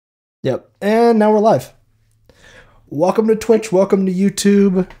Yep. And now we're live. Welcome to Twitch, welcome to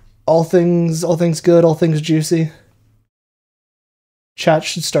YouTube. All things good, all things juicy. Chat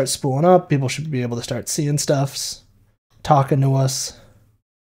should start spooling up. People should be able to start seeing stuffs, talking to us,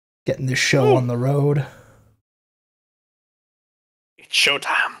 getting this show on the road. It's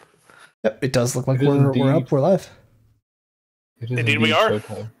showtime. Yep, it does look like we're up, we're live. Indeed we are.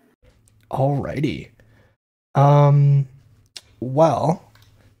 Showtime. Alrighty. Well,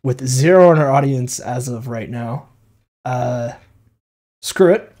 with 0 in our audience as of right now,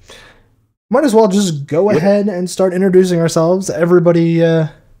 screw it. Might as well just go ahead and start introducing ourselves. Everybody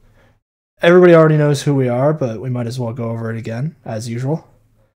already knows who we are, but we might as well go over it again, as usual.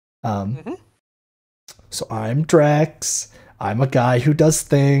 So I'm Drex. I'm a guy who does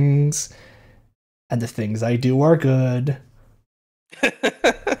things, and the things I do are good.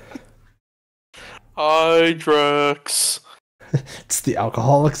 Hi, Drex. It's the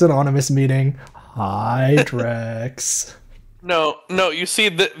Alcoholics Anonymous meeting. Hi, Drex. No, you see,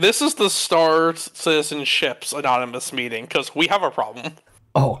 this is the Star Citizenships Anonymous meeting, because we have a problem.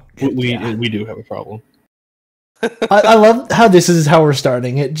 Oh, we do have a problem. I love how this is how we're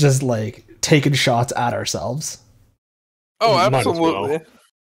starting it, just like taking shots at ourselves. Oh, absolutely. Well.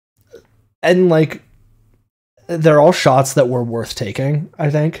 And like, they're all shots that were worth taking,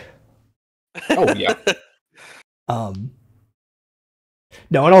 I think. Oh, yeah.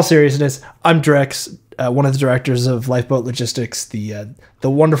 No, in all seriousness, I'm Drex, one of the directors of Lifeboat Logistics, the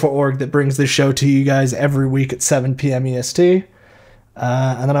wonderful org that brings this show to you guys every week at 7 p.m. EST.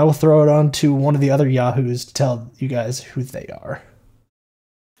 And then I will throw it on to one of the other yahoos to tell you guys who they are.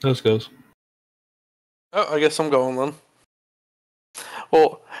 Those goes. Oh, I guess I'm going then.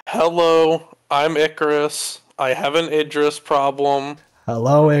 Well, hello, I'm Icarus. I have an Idris problem.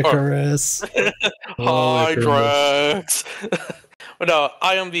 Hello, Icarus. Hi, Drex. No,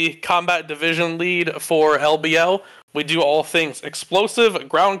 I am the combat division lead for LBL. We do all things explosive,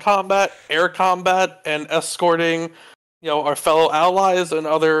 ground combat, air combat, and escorting, our fellow allies and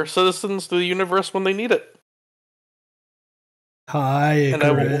other citizens through the universe when they need it. Hi,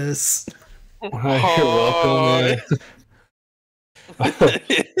 Icarus. Hi, you're welcome.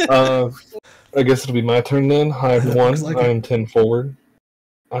 I guess it'll be my turn then. Hi, everyone. Like I am 10 Forward.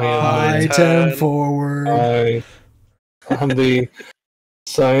 Hi, 10 Forward. I'm the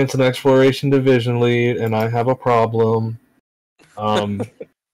Science and Exploration Division Lead, and I have a problem.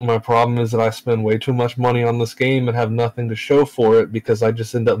 My problem is that I spend way too much money on this game and have nothing to show for it because I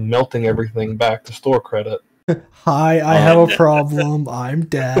just end up melting everything back to store credit. Hi, I have a problem. I'm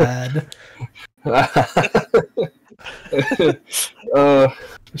Dad.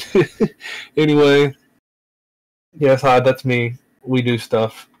 Anyway, yes, hi, that's me. We do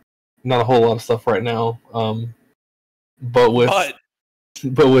stuff. Not a whole lot of stuff right now. But with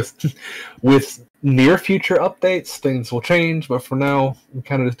near future updates, things will change. But for now, we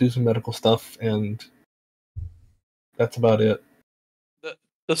kind of just do some medical stuff, and that's about it.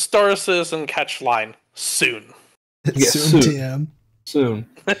 The Star Citizen catch line soon. Soon, TM. Soon.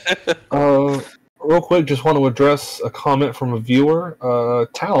 Real quick, just want to address a comment from a viewer.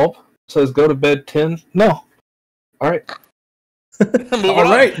 Talb says, "Go to bed 10." No. All right. All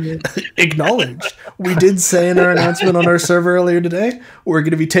right. Acknowledged. We did say in our announcement on our server earlier today, we're going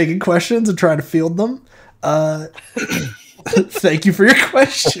to be taking questions and trying to field them. Thank you for your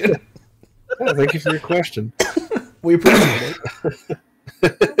question. Yeah, thank you for your question. We appreciate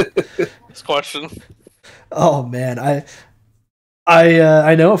it. This question. Oh man,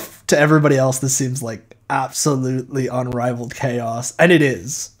 I know to everybody else this seems like absolutely unrivaled chaos, and it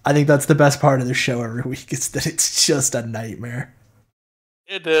is. I think that's the best part of the show every week, is that it's just a nightmare.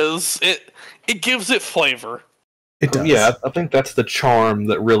 It is. It gives it flavor. It does. Yeah, I think that's the charm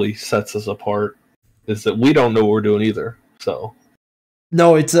that really sets us apart, is that we don't know what we're doing either. So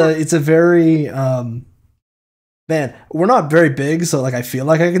no, it's a very man, we're not very big, so like I feel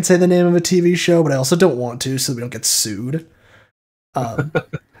like I can say the name of a TV show, but I also don't want to, so we don't get sued.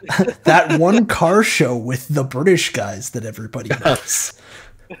 That one car show with the British guys that everybody knows.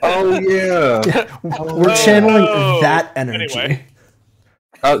 Oh yeah. We're channeling that energy. Anyway.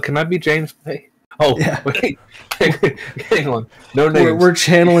 Can I be James? Hey. Oh, yeah. Wait. Hang on. No names. We're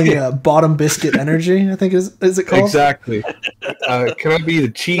channeling Bottom Biscuit energy, I think is it called? Exactly. Can I be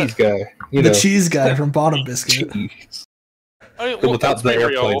the cheese guy? The cheese guy from Bottom Biscuit. Without the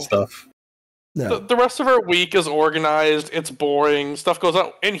airplane stuff. No. The rest of our week is organized, it's boring, stuff goes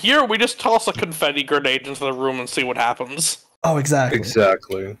on. And here, we just toss a confetti grenade into the room and see what happens. Oh, exactly.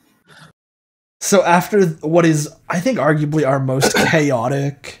 Exactly. So after what is, I think, arguably our most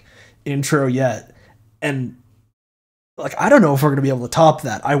chaotic intro yet, and Like, I don't know if we're going to be able to top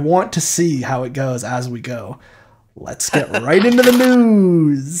that. I want to see how it goes as we go. Let's get right into the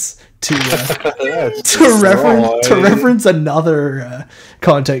news to reference another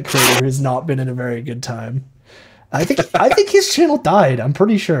content creator who's not been in a very good time. I think his channel died. I'm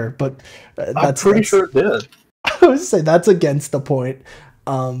pretty sure, but I'm pretty sure it did. I would say that's against the point.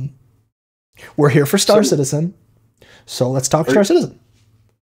 We're here for Star Citizen, so let's talk Star Citizen.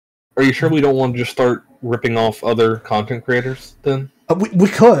 Are you sure we don't want to just start ripping off other content creators then? We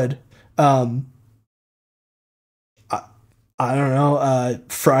could. I don't know.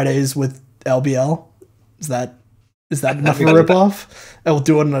 Fridays with LBL. Is that enough of a ripoff? And we'll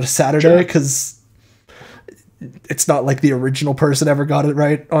do it on a Saturday because it's not like the original person ever got it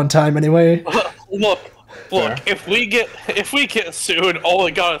right on time anyway. Look. If we get sued, all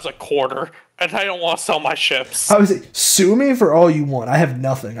we got is a quarter, and I don't want to sell my ships. I would say, sue me for all you want. I have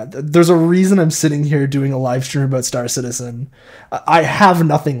nothing. There's a reason I'm sitting here doing a live stream about Star Citizen. I have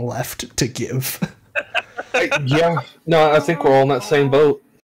nothing left to give. Yeah, no, I think we're all in that same boat.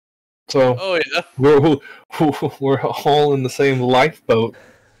 So, oh yeah, we're all in the same lifeboat.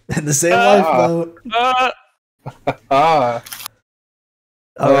 In the same lifeboat. All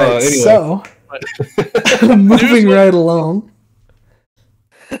right, anyway. so moving right along.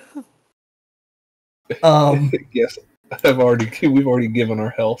 Yes, we've already given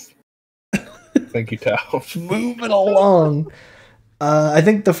our health. Thank you, Tao. Moving along. I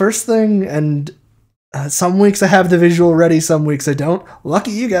think the first thing, and some weeks I have the visual ready, some weeks I don't.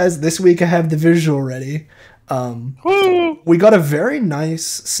 Lucky you guys, this week I have the visual ready. We got a very nice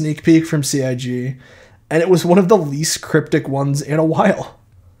sneak peek from CIG, and it was one of the least cryptic ones in a while.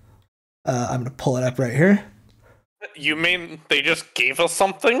 I'm going to pull it up right here. You mean they just gave us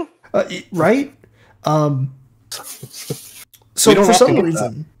something? Right? So for some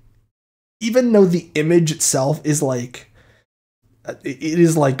reason, even though the image itself is like, it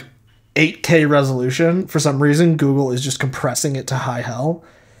is like 8K resolution, for some reason Google is just compressing it to high hell.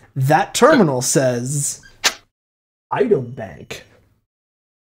 That terminal says item bank.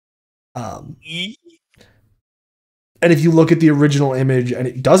 And if you look at the original image and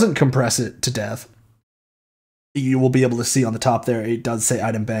it doesn't compress it to death, you will be able to see on the top there it does say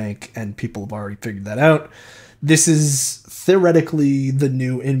item bank, and people have already figured that out. This is theoretically the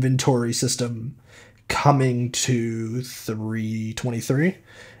new inventory system coming to 3.23.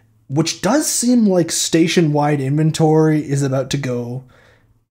 Which does seem like station-wide inventory is about to go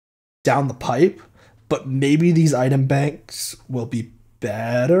down the pipe, but maybe these item banks will be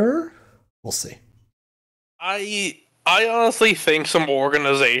better? We'll see. I honestly think some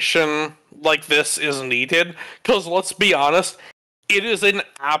organization like this is needed, because let's be honest, it is an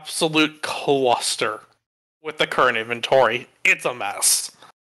absolute cluster with the current inventory. It's a mess.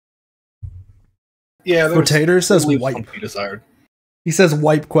 Yeah, Rotator says wipe. Desired. He says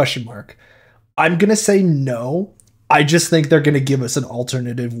wipe question mark. I'm going to say no. I just think they're going to give us an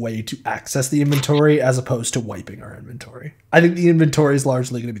alternative way to access the inventory as opposed to wiping our inventory. I think the inventory is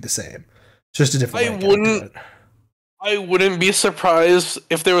largely going to be the same. It's just a different way to do it. I wouldn't be surprised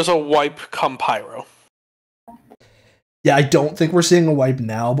if there was a wipe come Pyro. Yeah, I don't think we're seeing a wipe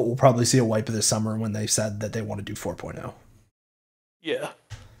now, but we'll probably see a wipe this summer when they said that they want to do 4.0. Yeah.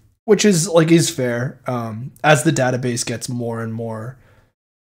 Which is fair. As the database gets more and more,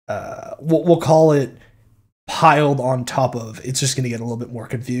 we'll call it piled on top of, it's just going to get a little bit more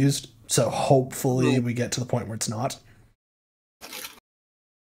confused. So hopefully we get to the point where it's not.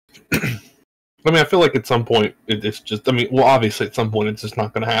 I mean, I feel like at some point it's just, obviously at some point it's just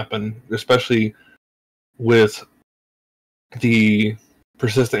not going to happen, especially with the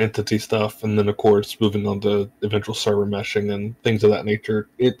persistent entity stuff, and then of course moving on to eventual server meshing and things of that nature.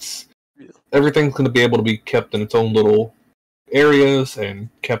 Everything's going to be able to be kept in its own little areas and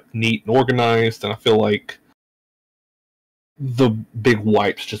kept neat and organized, and I feel like the big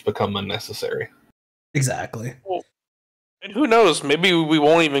wipes just become unnecessary. Exactly. Well, and who knows, maybe we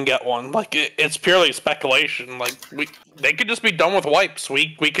won't even get one. Like, it's purely speculation. Like, they could just be done with wipes.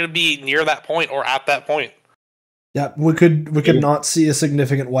 We could be near that point or at that point. Yeah, we could not see a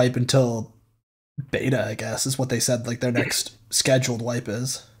significant wipe until beta, I guess, is what they said, like their next scheduled wipe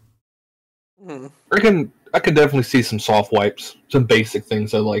is. I could definitely see some soft wipes, some basic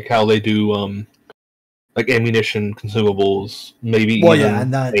things, like how they do like ammunition, consumables, maybe. Well, yeah,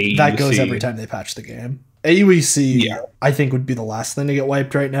 and that goes every time they patch the game. AUEC, yeah. I think, would be the last thing to get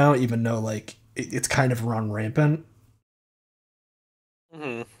wiped right now, even though like it's kind of run rampant.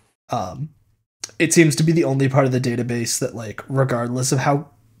 It seems to be the only part of the database that, like, regardless of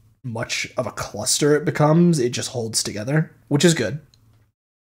how much of a cluster it becomes, it just holds together, which is good.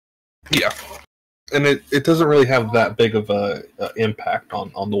 Yeah. and it doesn't really have that big of a impact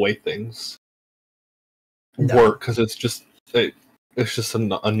on the way things work, because it's just a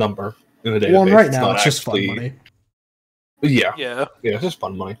number in the database. Well, right now it's just fun money. Yeah, it's just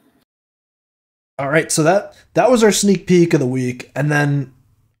fun money. All right, so that was our sneak peek of the week, and then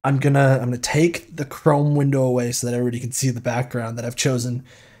I'm gonna take the Chrome window away so that everybody can see the background that I've chosen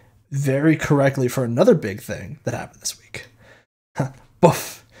very correctly for another big thing that happened this week.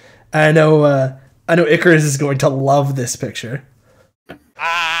 Boof! I know Icarus is going to love this picture.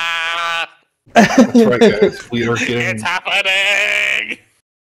 That's right, guys. We are getting. It's happening.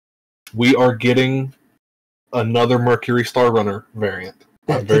 We are getting another Mercury Star Runner variant.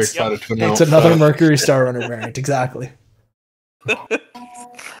 I'm very excited to announce. It's another Mercury Star Runner variant, exactly.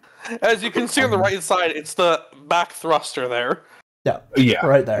 As you can see on the right side, it's the back thruster there. Yeah,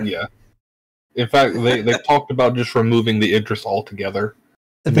 right there. Yeah. In fact, they talked about just removing the Idris altogether.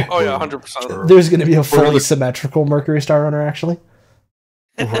 Oh yeah, 100%. There's going to be a fully symmetrical Mercury Star Runner, actually.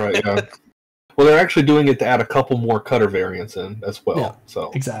 Right. Yeah. Well, they're actually doing it to add a couple more cutter variants in as well. Yeah,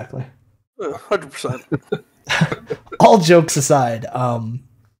 so exactly. 100%. All jokes aside,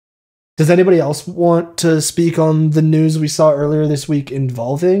 does anybody else want to speak on the news we saw earlier this week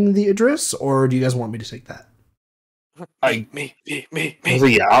involving the Idris, or do you guys want me to take that? Me.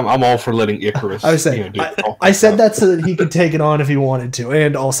 Yeah, I'm all for letting Icarus. I was saying, I said that so that he could take it on if he wanted to,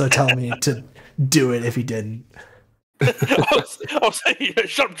 and also tell me to do it if he didn't. I was saying,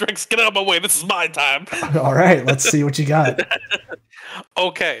 shut up, Drinks, get out of my way. This is my time. All right, let's see what you got.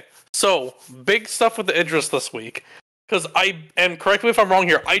 Okay, so big stuff with the Idris this week. Because and correct me if I'm wrong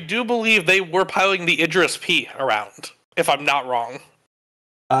here, I do believe they were piloting the Idris P around, if I'm not wrong.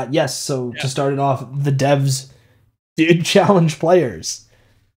 Yes, so to start it off, the devs did challenge players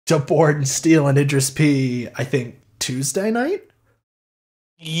to board and steal an Idris P, I think, Tuesday night?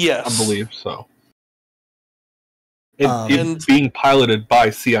 Yes. I believe so. It's being piloted by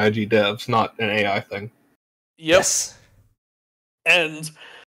CIG devs, not an AI thing. Yep. Yes. And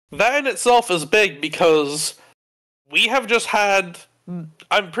that in itself is big because we have just had,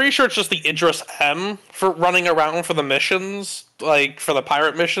 I'm pretty sure it's just the Idris M for running around for the missions, like for the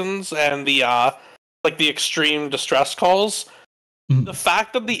pirate missions and the like the extreme distress calls. Mm. The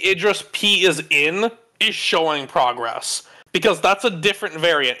fact that the Idris P is showing progress, because that's a different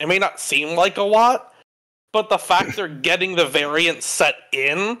variant. It may not seem like a lot, but the fact they're getting the variant set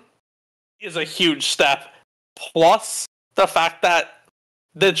in is a huge step. Plus, the fact that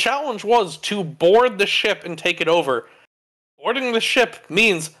the challenge was to board the ship and take it over. Boarding the ship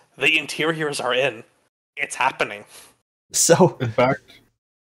means the interiors are in. It's happening. So, in fact...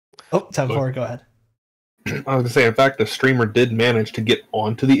 Oh, time for it. Go ahead. I was going to say, in fact, the streamer did manage to get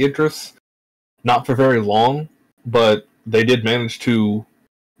onto the Idris. Not for very long, but they did manage to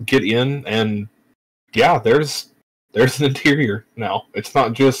get in, and yeah, there's an interior now. It's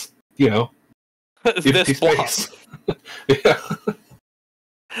not just, this space. Yeah.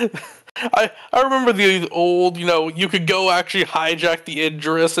 I remember the old, you could go actually hijack the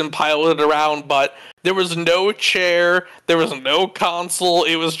Idris and pilot it around, but there was no chair, there was no console,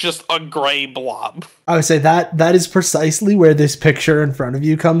 it was just a gray blob. I would say that is precisely where this picture in front of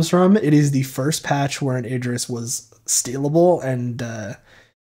you comes from. It is the first patch where an Idris was stealable, and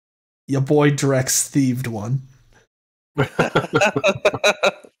your boy Drex thieved one.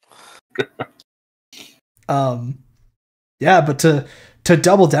 Yeah, but to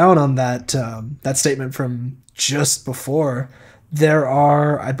double down on that statement from just before, there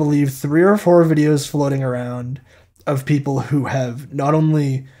are, I believe, 3 or 4 videos floating around of people who have not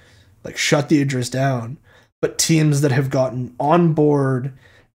only shut the Idris down, but teams that have gotten on board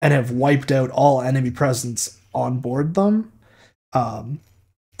and have wiped out all enemy presence on board them.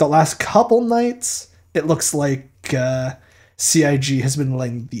 The last couple nights, it looks like CIG has been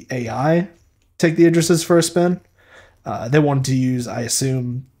letting the AI take the Idrises for a spin. They wanted to use, I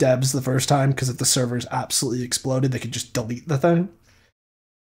assume, Debs the first time, because if the servers absolutely exploded, they could just delete the thing.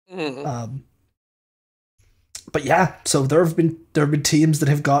 Mm-hmm. But yeah, so there have been teams that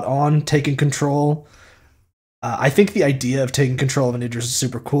have got on, taken control. I think the idea of taking control of an Idris is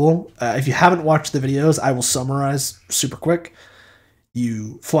super cool. If you haven't watched the videos, I will summarize super quick.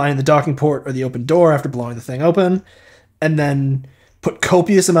 You fly in the docking port or the open door after blowing the thing open, and then put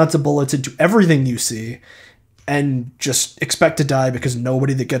copious amounts of bullets into everything you see, and just expect to die because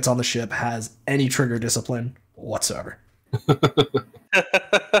nobody that gets on the ship has any trigger discipline whatsoever.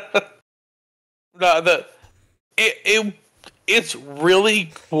 It's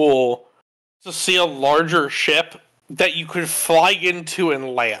really cool to see a larger ship that you could fly into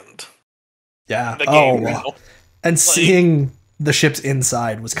and land. Yeah. The game, and seeing the ship's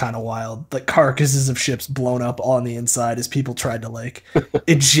inside was kind of wild. Like carcasses of ships blown up on the inside as people tried to like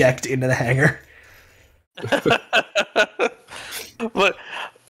eject into the hangar. But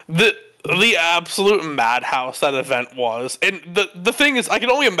the absolute madhouse that event was, and the thing is, I can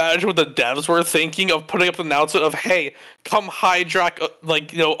only imagine what the devs were thinking of putting up the announcement of, "Hey, come hijack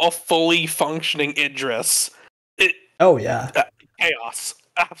a fully functioning Idris." Oh yeah, chaos,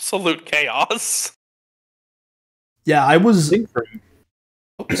 absolute chaos. Yeah, I was. Sorry,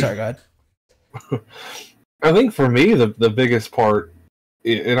 go ahead. I think for me, the biggest part,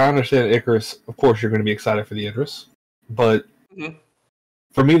 and I understand Icarus, of course, you're going to be excited for the Idris, but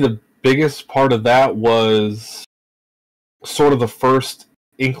for me, the biggest part of that was sort of the first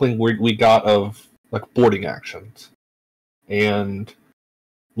inkling we got of like boarding actions and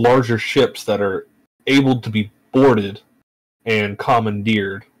larger ships that are able to be boarded and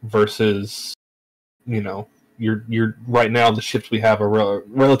commandeered versus, you're right now the ships we have are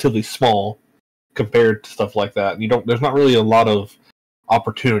relatively small compared to stuff like that. There's not really a lot of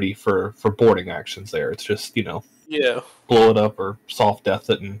opportunity for boarding actions there. It's just blow it up or soft death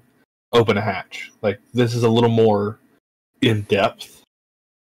it and open a hatch. Like, this is a little more in depth,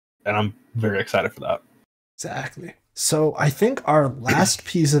 and I'm very excited for that. Exactly. So I think our last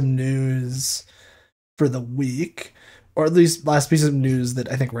piece of news for the week, or at least last piece of news that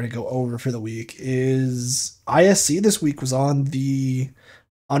I think we're going to go over for the week, is ISC this week was on the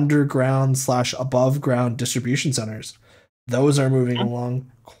underground / above ground distribution centers. Those are moving along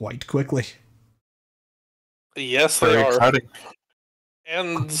quite quickly. Yes, they are. Exciting.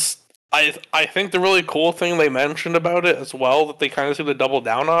 And I think the really cool thing they mentioned about it as well, that they kind of seem to double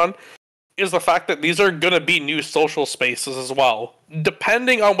down on, is the fact that these are going to be new social spaces as well,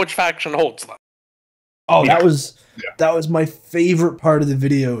 depending on which faction holds them. Oh, that was my favorite part of the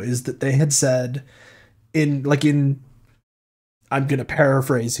video, is that they had said in I'm going to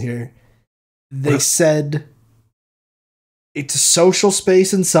paraphrase here. They said it's a social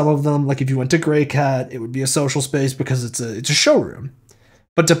space in some of them. Like if you went to Grey Cat, it would be a social space because it's a showroom.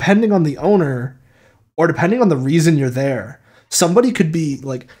 But depending on the owner, or depending on the reason you're there, somebody could be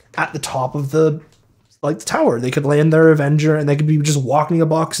like at the top of the tower. They could land their Avenger and they could be just walking a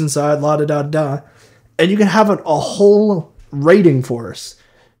box inside, la da da da. And you can have a whole raiding force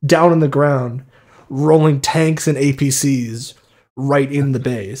down on the ground, rolling tanks and APCs right in the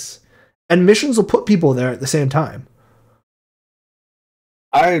base. And missions will put people there at the same time.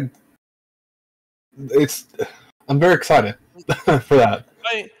 I'm very excited for that.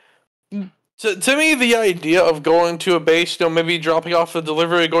 To me, the idea of going to a base, maybe dropping off a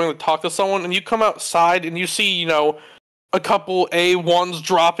delivery, going to talk to someone, and you come outside and you see, a couple A1s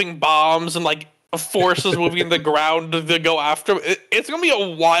dropping bombs and forces moving in the ground to go after them. It's gonna be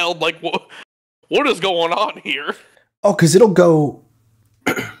a wild, what is going on here? Oh, because it'll go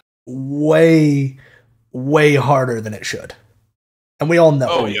way, way harder than it should. And we all know.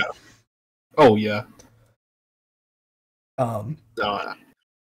 Oh, yeah. Oh, yeah. To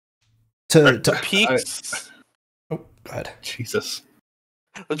peaks. Oh, go ahead. Jesus.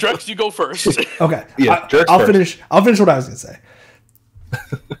 Drex, you go first. Okay. Yeah, I'll finish what I was gonna say.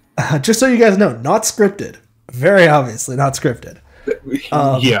 Just so you guys know, not scripted. Very obviously not scripted.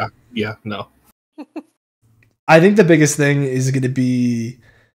 No. I think the biggest thing is going to be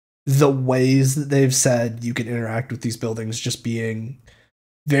the ways that they've said you can interact with these buildings just being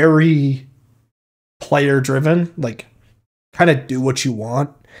very player driven, kind of do what you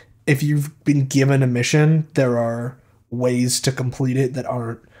want. If you've been given a mission, there are ways to complete it that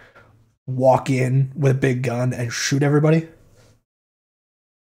aren't walk in with a big gun and shoot everybody.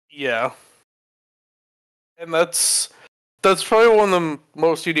 Yeah. And that's probably one of the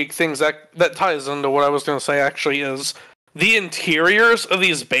most unique things that ties into what I was going to say, actually, is the interiors of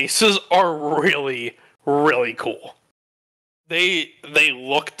these bases are really, really cool. They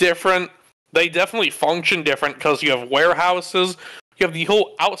look different. They definitely function different because you have warehouses, you have the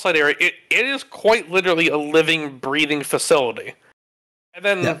whole outside area. It is quite literally a living, breathing facility. And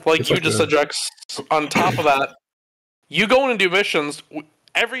then, you just said, Drex, on top of that, you go in and do missions,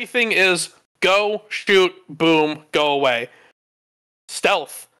 everything is go, shoot, boom, go away.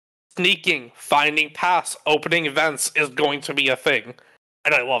 Stealth, sneaking, finding paths, opening events is going to be a thing.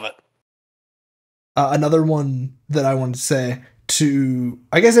 And I love it. Another one that I wanted to say to,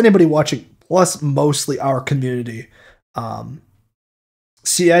 I guess, anybody watching, plus mostly our community,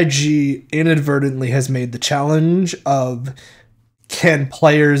 CIG inadvertently has made the challenge of, can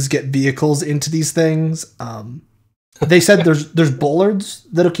players get vehicles into these things? They said there's bollards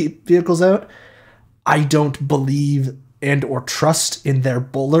that'll keep vehicles out. I don't believe and or trust in their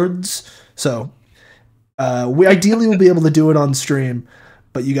bollards. So We ideally will be able to do it on stream,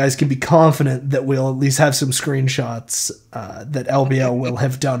 but you guys can be confident that we'll at least have some screenshots that LBL will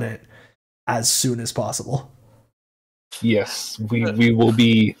have done it as soon as possible. Yes, we will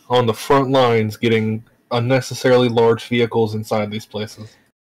be on the front lines getting unnecessarily large vehicles inside these places.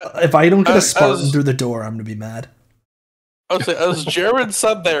 If I don't get a Spartan through the door, I'm going to be mad. I would say, as Jared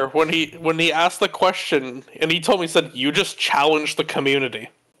said there, when he asked the question, and he told me, he said, "You just challenged the community.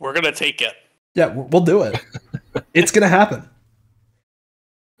 We're going to take it." Yeah, we'll do it. It's going to happen.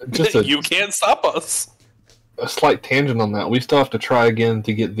 You can't stop us. A slight tangent on that. We still have to try again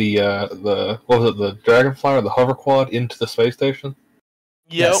to get the what was it, the Dragonfly or the hover quad into the space station.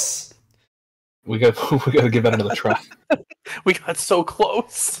 Yep. Yes. We got to give that another try. We got so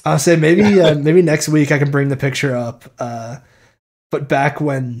close. I'll say maybe next week I can bring the picture up. But back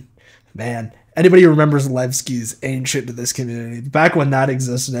when, man, anybody who remembers Levski's ancient to this community, back when that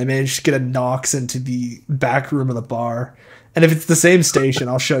existed, I managed to get a Nox into the back room of the bar. And if it's the same station,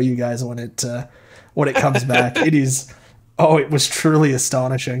 I'll show you guys when it comes back. It was truly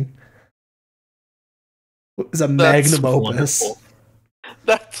astonishing. It was a magnum opus.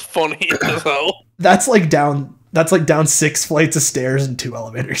 That's funny as hell. That's like down 6 flights of stairs and 2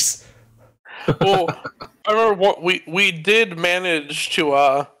 elevators. Well, I remember what we did manage to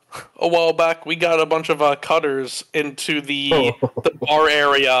a while back. We got a bunch of cutters into the bar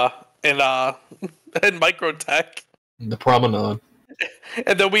area in Microtech. The promenade.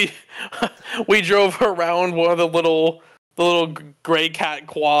 And then we drove around one of the little gray cat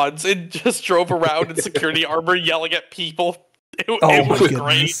quads and just drove around in security armor yelling at people. It was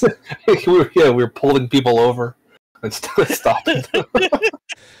great. We were pulling people over and stopping them.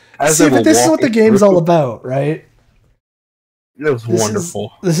 See, but this is what the game's all about, right? It was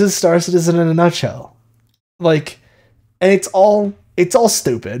wonderful. This is Star Citizen in a nutshell. Like, and it's all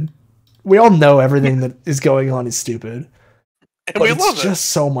stupid. We all know everything that is going on is stupid. And but we love it. It's just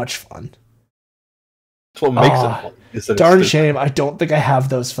so much fun. That's what makes it fun. Is that Darn shame. I don't think I have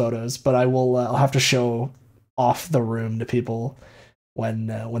those photos, but I will. I'll have to show off the room to people when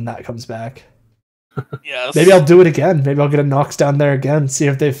that comes back. Yes. Maybe I'll do it again. Maybe I'll get a Nox down there again, see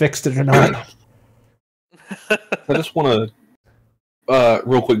if they fixed it or not. I just want to,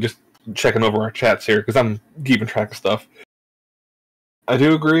 real quick, just checking over our chats here, because I'm keeping track of stuff. I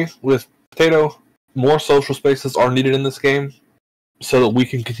do agree with Potato. More social spaces are needed in this game, so that we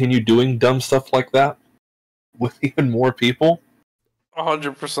can continue doing dumb stuff like that with even more people.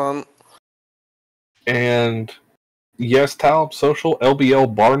 100%. And yes, Talib, social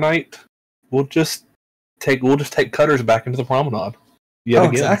LBL bar night. We'll just take cutters back into the promenade. Yet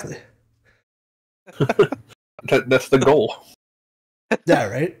again. Exactly. That's the goal. Yeah,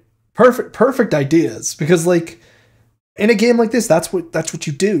 right. Perfect ideas, because like in a game like this, that's what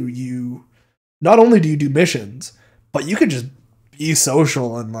you do. You not only do you do missions, but you can just be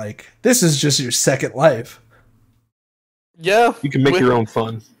social, and like this is just your second life. Yeah, you can make your own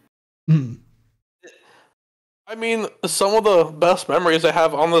fun. I mean, some of the best memories I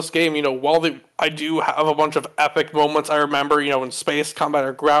have on this game, while I do have a bunch of epic moments I remember, in space combat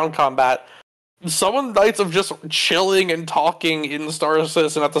or ground combat, some of the nights of just chilling and talking in Star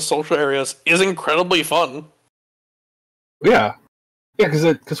Citizen at the social areas is incredibly fun. Yeah,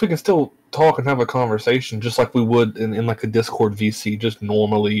 because we can still talk and have a conversation just like we would in like a Discord VC, just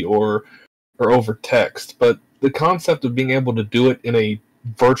normally or over text. But the concept of being able to do it in a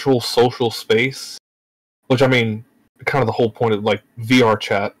virtual social space, which I mean, kind of the whole point of like VR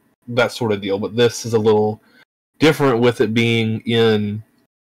chat, that sort of deal. But this is a little different with it being in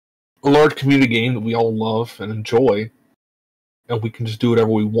a large community game that we all love and enjoy, and we can just do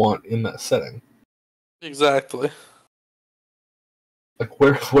whatever we want in that setting. Exactly. Like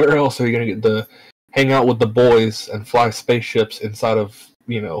where else are you gonna get to hang out with the boys and fly spaceships inside of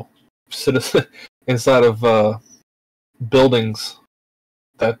inside of buildings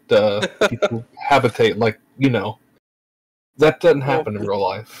that people habitate, like, that doesn't happen in real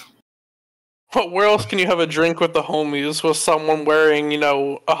life. But where else can you have a drink with the homies with someone wearing,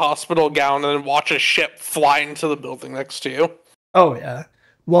 a hospital gown and watch a ship fly into the building next to you? Oh yeah.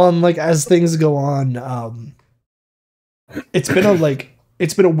 Well, and like as things go on, it's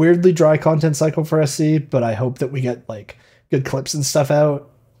been a weirdly dry content cycle for SC, but I hope that we get like good clips and stuff out.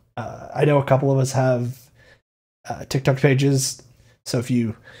 I know a couple of us have TikTok pages, so if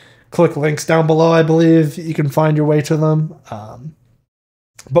you click links down below, I believe you can find your way to them.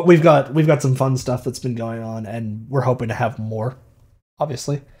 But we've got some fun stuff that's been going on, and we're hoping to have more,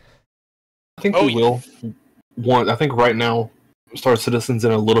 obviously. I think we will. I think right now, Star Citizen's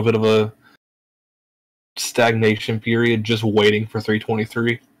in a little bit of a stagnation period, just waiting for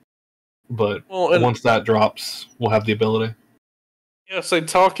 323. but once that drops, we'll have the ability. Yeah, so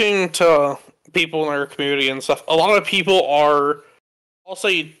talking to people in our community and stuff, a lot of people are, I'll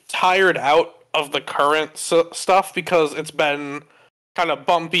say, tired out of the current stuff because it's been kind of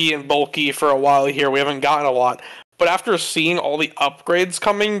bumpy and bulky for a while here. We haven't gotten a lot. But after seeing all the upgrades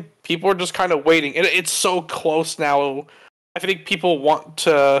coming, people are just kind of waiting. It's so close now. I think people want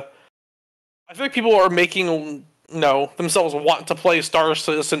to... I feel like people are making, themselves want to play Star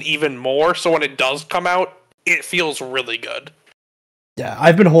Citizen even more, so when it does come out, it feels really good. Yeah,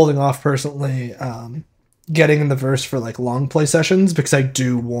 I've been holding off personally, getting in the verse for like long play sessions because I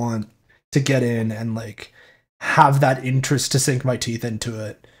do want to get in and like have that interest to sink my teeth into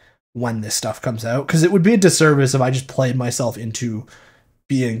it when this stuff comes out. Because it would be a disservice if I just played myself into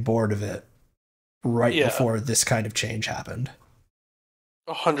being bored of it before this kind of change happened.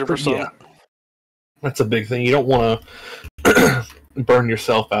 100%. Yeah. That's a big thing. You don't want to burn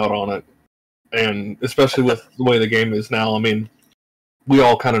yourself out on it. And especially with the way the game is now, I mean, we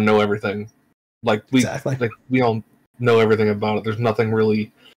all kind of know everything. We all know everything about it. There's nothing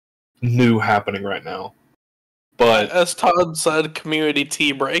really new happening right now. But as Todd said, community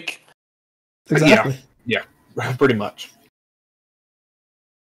tea break. Exactly. Yeah, pretty much.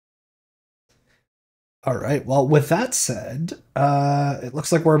 All right. Well, with that said, it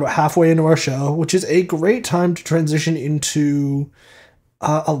looks like we're about halfway into our show, which is a great time to transition into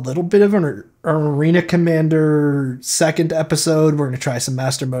a little bit of an Arena Commander second episode. We're going to try some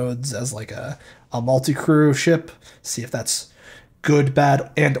master modes as like a multi-crew ship, see if that's good,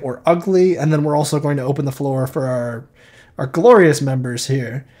 bad, and or ugly. And then we're also going to open the floor for our glorious members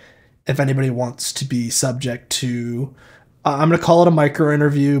here. If anybody wants to be subject to, I'm going to call it a micro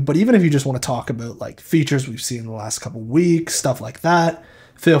interview, but even if you just want to talk about like features we've seen in the last couple weeks, stuff like that,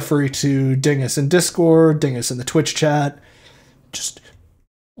 feel free to ding us in Discord, ding us in the Twitch chat. Just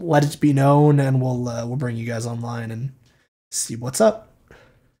let it be known, and we'll bring you guys online and see what's up.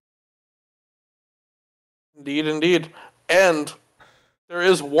 Indeed. And there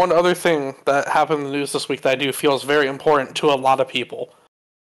is one other thing that happened in the news this week that I do feel is very important to a lot of people.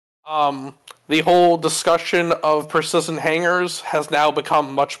 The whole discussion of persistent hangers has now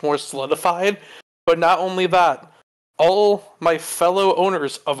become much more solidified. But not only that, all my fellow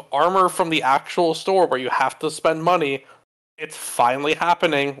owners of armor from the actual store where you have to spend money, it's finally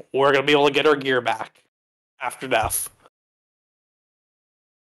happening. We're going to be able to get our gear back after death.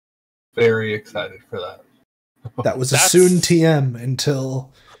 Very excited for that. That was a soon TM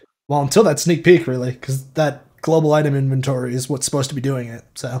until that sneak peek, really, because that global item inventory is what's supposed to be doing it.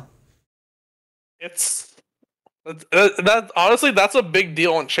 So honestly, that's a big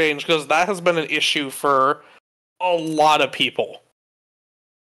deal and change because that has been an issue for a lot of people.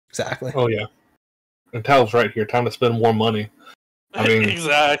 Exactly. Oh yeah, and Tal's right here. Time to spend more money. I mean,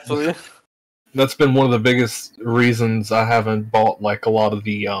 exactly. That's been one of the biggest reasons I haven't bought like a lot of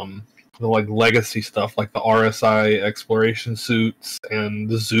the like legacy stuff, like the RSI exploration suits and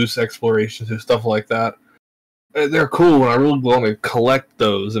the Zeus exploration suits, stuff like that. They're cool, and I really want to collect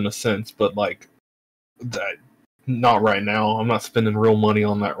those in a sense, but like, not right now. I'm not spending real money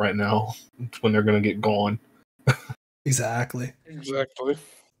on that right now. It's when they're going to get gone. Exactly.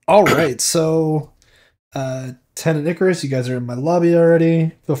 All right, so Ten and Icarus, you guys are in my lobby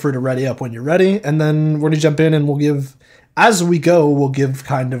already. Feel free to ready up when you're ready, and then we're going to jump in and we'll give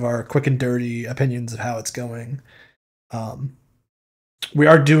kind of our quick and dirty opinions of how it's going. We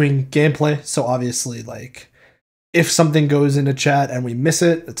are doing gameplay, so obviously, like, if something goes into chat and we miss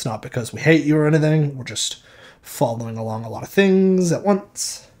it, it's not because we hate you or anything. We're just following along a lot of things at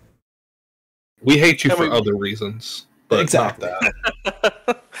once. We hate you for other reasons, but exactly. Not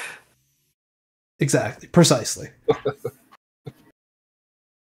that. Exactly. Precisely.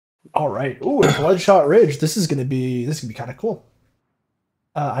 All right. Ooh, Bloodshot Ridge. This is gonna be kind of cool.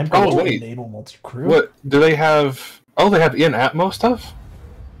 I'm going to enable multi-crew. What do they have? Oh, they have in-Atmo stuff.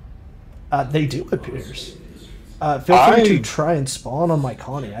 They do, it appears. Feel free to try and spawn on my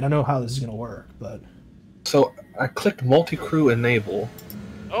Connie. I don't know how this is gonna work, but so I clicked multi-crew enable.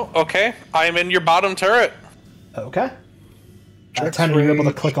 Oh, okay. I am in your bottom turret. Okay. 10, were you able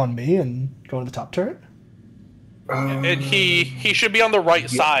to click on me and go to the top turret? He should be on the right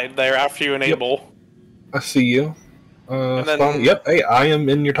side there after you enable. Yep. I see you. Yep. Hey, I am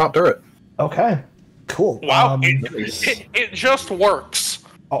in your top turret. Okay. Cool. Wow. It just works.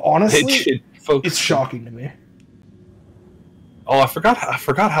 Honestly, it's shocking to me. Oh, I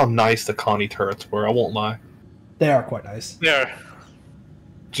forgot how nice the Connie turrets were. I won't lie. They are quite nice. Yeah.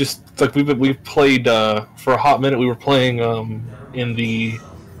 Just like we've played for a hot minute. We were playing in the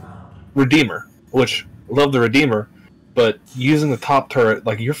Redeemer, which love the Redeemer, but using the top turret,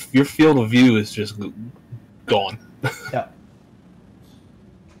 like your field of view is just gone. Yeah.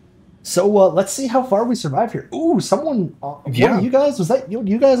 So let's see how far we survive here. Ooh, someone. Yeah. One of you guys, was that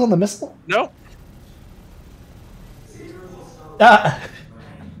you guys on the missile? No.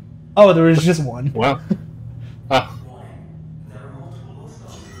 Oh, there was just one. Wow.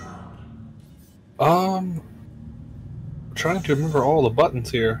 Trying to remember all the buttons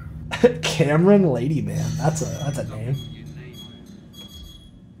here. Cameron Ladyman. That's a name.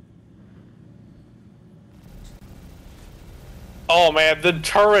 Oh man, the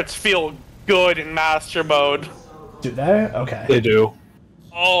turrets feel good in master mode. Do they? Okay. They do.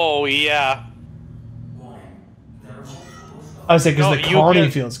 Oh yeah. I was saying because the you Connie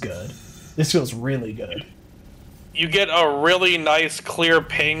get- feels good. This feels really good. You get a really nice clear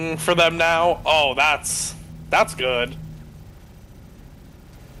ping for them now. Oh, that's good.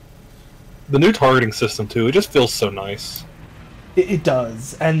 The new targeting system too. It just feels so nice. It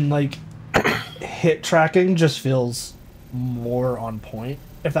does, and like hit tracking just feels more on point.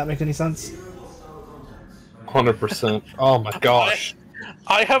 If that makes any sense. 100%. Oh my gosh.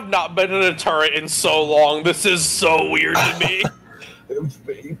 I have not been in a turret in so long. This is so weird to me.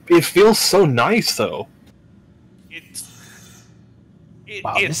 It feels so nice though.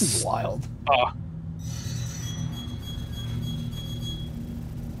 Wow, this is wild.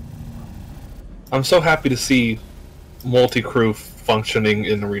 I'm so happy to see multi-crew functioning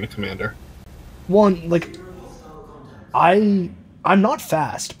in Arena Commander. One, like, I'm not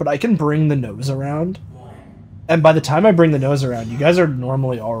fast, but I can bring the nose around. And by the time I bring the nose around, you guys are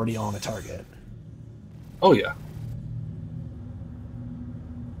normally already on a target. Oh yeah.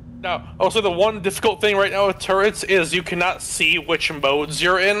 Now, also the one difficult thing right now with turrets is you cannot see which modes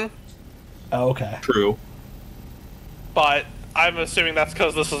you're in. Oh, okay. True. But I'm assuming that's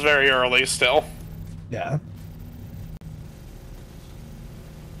because this is very early still. Yeah.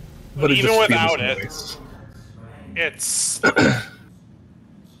 But even just without feels it, nice. it's...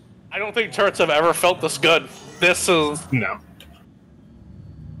 I don't think turrets have ever felt this good. This is... No.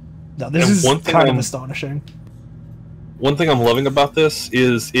 No, this And is one thing kind of I'm- astonishing. One thing I'm loving about this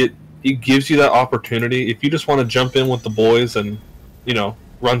is it gives you that opportunity if you just want to jump in with the boys and, you know,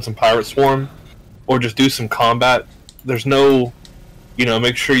 run some pirate swarm or just do some combat. There's no, you know,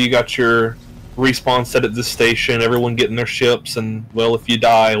 make sure you got your respawn set at this station, everyone getting their ships, and well, if you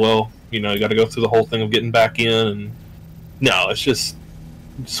die, well, you know, you got to go through the whole thing of getting back in. And no, it's just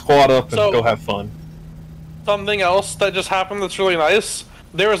squad up and So- go have fun. Something else that just happened that's really nice.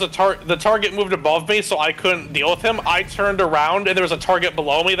 There was the target moved above me, so I couldn't deal with him. I turned around, and there was a target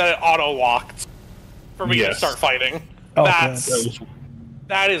below me that it auto-locked for me to Yes. start fighting. Oh,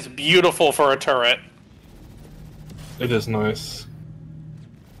 That is beautiful for a turret. It is nice.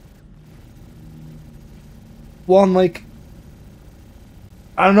 Well, and like,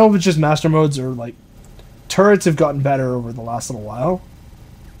 I don't know if it's just master modes or like, turrets have gotten better over the last little while.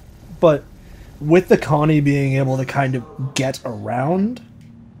 But with the Connie being able to kind of get around,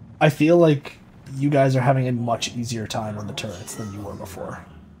 I feel like you guys are having a much easier time on the turrets than you were before.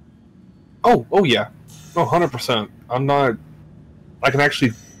 Oh yeah. Oh, 100%. I can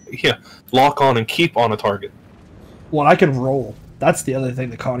actually, lock on and keep on a target. Well, I can roll. That's the other thing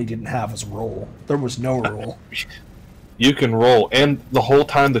that Connie didn't have was roll. There was no roll. You can roll, and the whole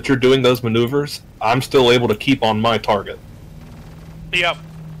time that you're doing those maneuvers, I'm still able to keep on my target. Yep.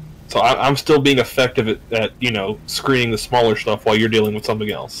 So I'm still being effective at you know, screening the smaller stuff while you're dealing with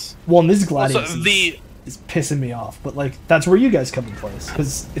something else. Well, and this Gladius Also, is pissing me off, but like that's where you guys come in place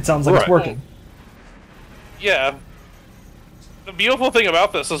because it sounds like it's Right. working. Yeah. The beautiful thing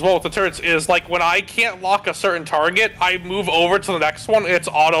about this as well with the turrets is, like, when I can't lock a certain target, I move over to the next one, it's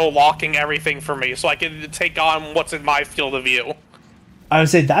auto-locking everything for me, so I can take on what's in my field of view. I would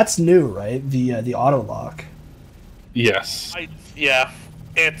say that's new, right? The auto lock. Yes. Yeah.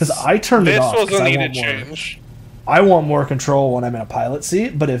 Because I turned it off. This was 'cause a I needed want more. change. I want more control when I'm in a pilot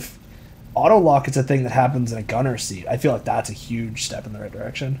seat, but if auto lock is a thing that happens in a gunner seat, I feel like that's a huge step in the right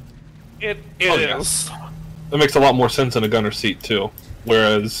direction. It Oh, yeah. is. That makes a lot more sense in a gunner seat too.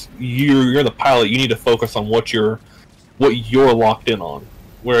 Whereas you're the pilot, you need to focus on what you're locked in on.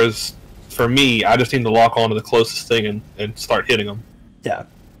 Whereas for me, I just need to lock onto the closest thing and start hitting them. Yeah.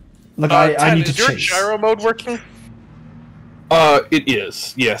 Like I Ted, need to is your chase. gyro mode working? It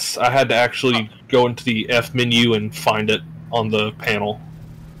is. Yes, I had to actually go into the F menu and find it on the panel.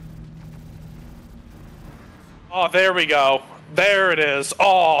 Oh, there we go. There it is.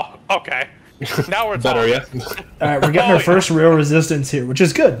 Oh, okay. Now we're Better, talking. yeah. All right, we're getting Oh, our yeah. first real resistance here, which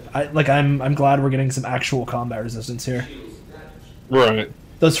is good. I'm glad we're getting some actual combat resistance here. Right.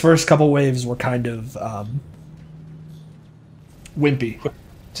 Those first couple waves were kind of wimpy,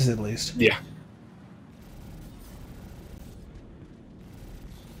 to say the least. Yeah.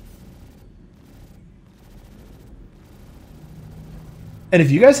 And if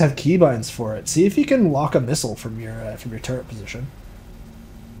you guys have keybinds for it, see if you can lock a missile from your turret position.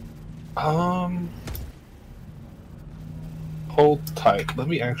 Hold tight. Let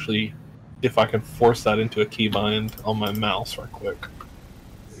me actually, if I can force that into a keybind on my mouse right quick.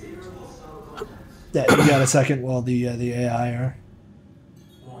 Yeah, you got a second while the AI are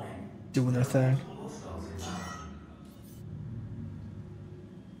doing their thing.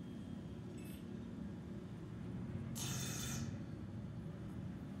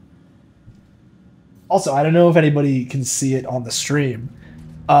 Also, I don't know if anybody can see it on the stream.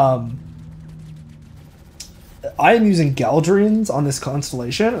 I am using Galdrians on this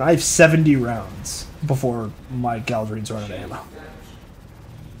constellation, and I have 70 rounds before my Galdrians run out of ammo.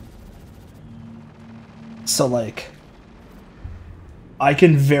 So, like, I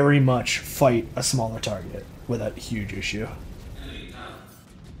can very much fight a smaller target without a huge issue.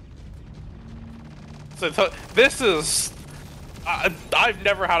 So this is... I've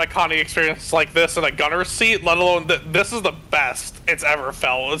never had a Connie experience like this in a gunner seat, let alone this is the best it's ever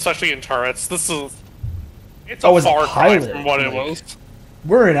felt, especially in turrets. This is... It's a far cry from what it was.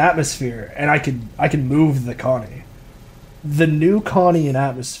 We're in atmosphere, and I can move the Connie. The new Connie in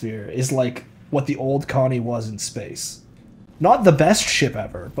atmosphere is like what the old Connie was in space. Not the best ship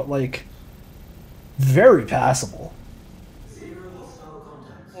ever, but like very passable.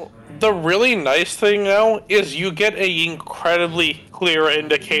 The really nice thing now is you get an incredibly clear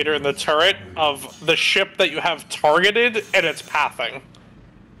indicator in the turret of the ship that you have targeted and its pathing.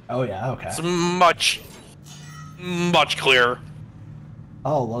 Oh yeah, okay. It's much clearer.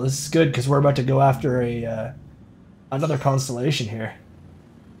 Oh well, this is good because we're about to go after a another constellation here.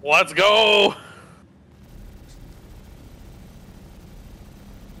 Let's go!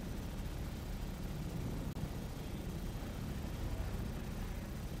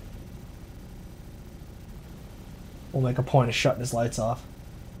 We'll make a point of shutting his lights off.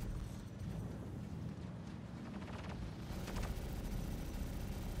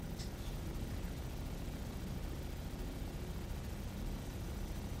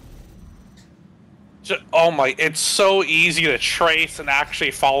 Oh my, it's so easy to trace and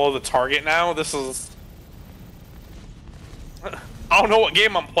actually follow the target now. This is... I don't know what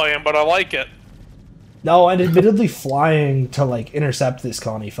game I'm playing, but I like it. No, and admittedly flying to like intercept this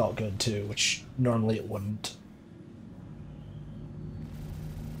Connie felt good too, which normally it wouldn't.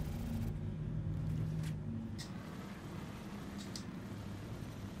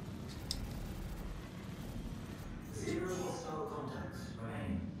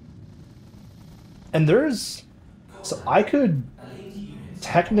 And there's... So I could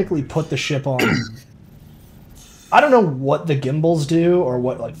technically put the ship on... I don't know what the gimbals do, or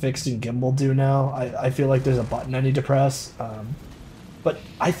what like fixed and gimbal do now. I feel like there's a button I need to press. But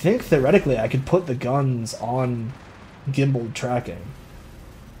I think theoretically I could put the guns on gimbal tracking.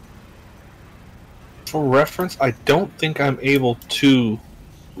 For reference, I don't think I'm able to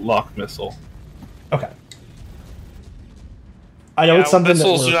lock missile. Okay. I know it's something that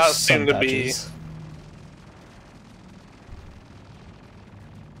missiles works do not some seem to be... patches.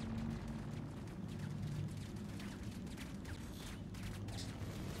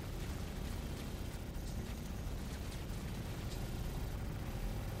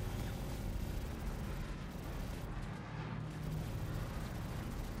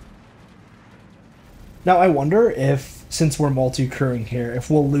 Now, I wonder if, since we're multi-crewing here, if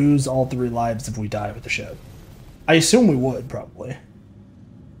we'll lose all 3 lives if we die with the ship. I assume we would, probably.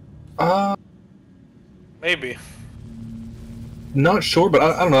 Maybe. Not sure, but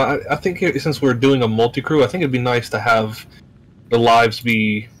I don't know. I think since we're doing a multi-crew, I think it'd be nice to have the lives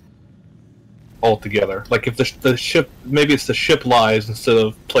be all together. Like if the ship, maybe it's the ship lives instead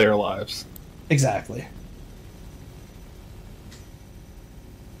of player lives. Exactly.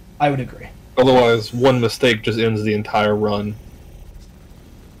 I would agree. Otherwise, one mistake just ends the entire run.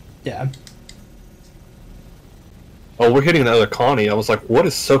 Yeah. Oh, we're hitting another Connie. I was like, what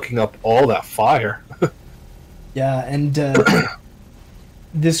is soaking up all that fire? Yeah, and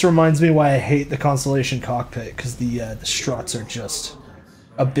this reminds me why I hate the Constellation cockpit, because the struts are just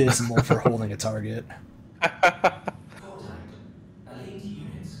abysmal for holding a target.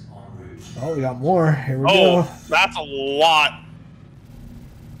 Oh, we got more. Here we go. That's a lot.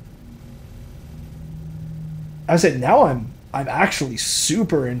 I said now I'm actually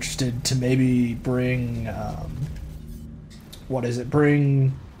super interested to maybe bring what is it?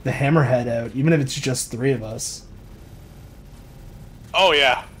 Bring the Hammerhead out, even if it's just 3 of us. Oh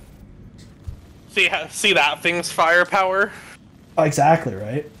yeah. See that thing's firepower? Exactly,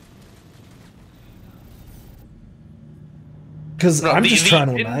 right? Because I'm just trying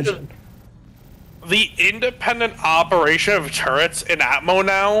to imagine. The independent operation of turrets in Atmo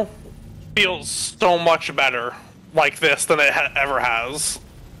now feels so much better like this than it ever has.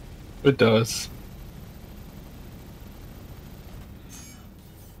 It does.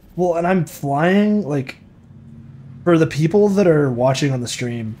 Well, and I'm flying, like, for the people that are watching on the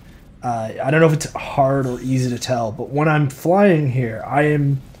stream, I don't know if it's hard or easy to tell, but when I'm flying here,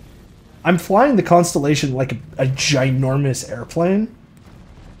 I'm flying the Constellation like a ginormous airplane.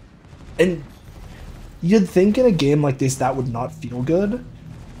 And you'd think in a game like this that would not feel good.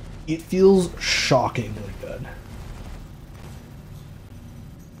 It feels shockingly good.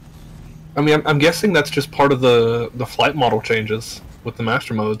 I mean, I'm guessing that's just part of the flight model changes with the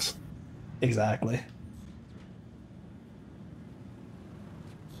master modes. Exactly.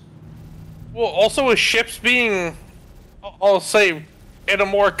 Well, also with ships being, I'll say, in a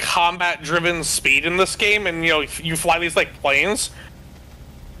more combat-driven speed in this game, and you fly these like planes.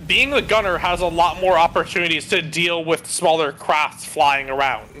 Being the gunner has a lot more opportunities to deal with smaller crafts flying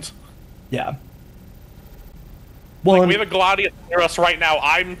around. Yeah. Well, like, we have a Gladius near us right now.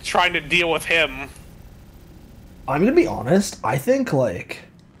 I'm trying to deal with him. I'm gonna be honest. I think like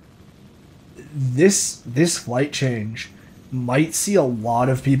this flight change might see a lot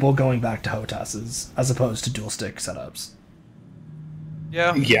of people going back to HOTASs as opposed to dual stick setups.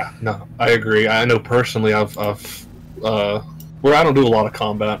 Yeah. Yeah. No, I agree. I know personally, I've where I don't do a lot of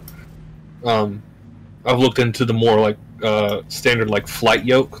combat. I've looked into the more like standard like flight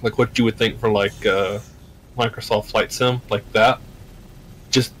yoke, like what you would think for like Microsoft Flight Sim, like that.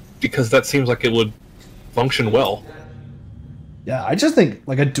 Just because that seems like it would function well. Yeah, I just think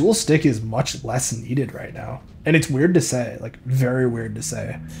like a dual stick is much less needed right now. And it's weird to say, like very weird to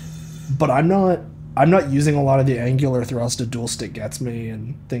say. But I'm not using a lot of the angular thrust a dual stick gets me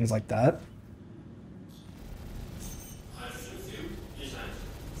and things like that.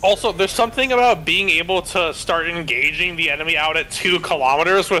 Also, there's something about being able to start engaging the enemy out at 2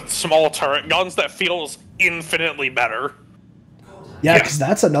 kilometers with small turret guns that feels infinitely better. Yeah, because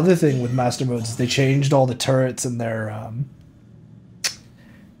that's another thing with master modes is they changed all the turrets and their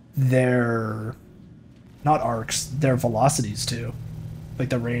not arcs, their velocities too, like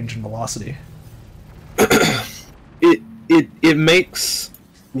the range and velocity. It makes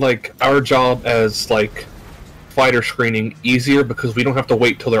like our job as like fighter screening easier because we don't have to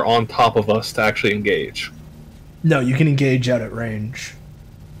wait till they're on top of us to actually engage. No, you can engage out at range.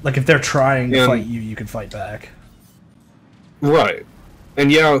 Like if they're trying to fight you, you can fight back. Right. And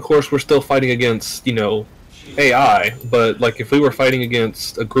yeah, of course, we're still fighting against, AI, but like if we were fighting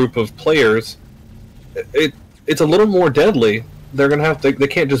against a group of players, it's a little more deadly. They're gonna have to. They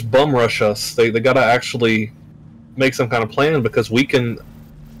can't just bum rush us. They gotta actually make some kind of plan because we can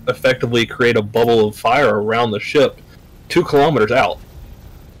effectively create a bubble of fire around the ship 2 kilometers out.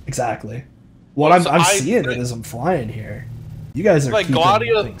 Exactly. What I'm seeing it as I'm flying here. You guys are like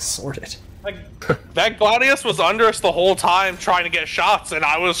keeping things sorted. Like, that Gladius was under us the whole time trying to get shots, and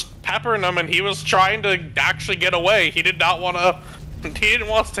I was peppering him, and he was trying to actually get away. He did not want to. He didn't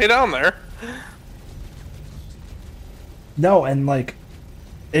want to stay down there. No, and like,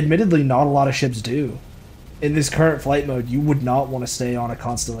 admittedly, not a lot of ships do. In this current flight mode, you would not want to stay on a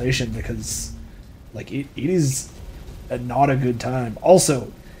Constellation because, like, it is not a good time.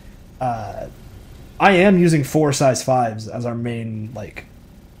 Also, I am using 4 size 5s as our main, like,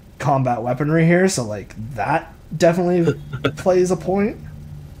 combat weaponry here, so, like, that definitely plays a point.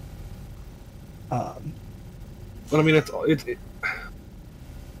 But I mean,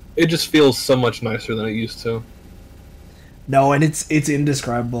 it just feels so much nicer than it used to. No, and it's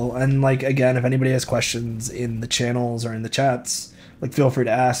indescribable. And like again, if anybody has questions in the channels or in the chats, like feel free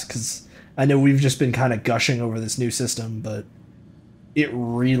to ask because I know we've just been kind of gushing over this new system, but it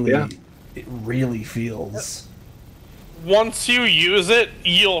really feels. Once you use it,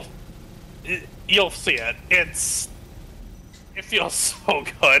 you'll see it. It feels so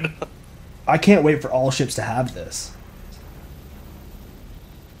good. I can't wait for all ships to have this.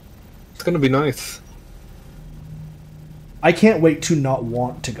 It's gonna be nice. I can't wait to not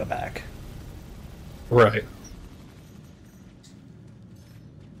want to go back. Right.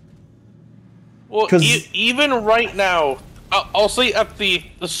 Well, even right now, I'll say at the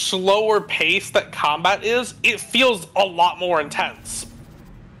slower pace that combat is, it feels a lot more intense.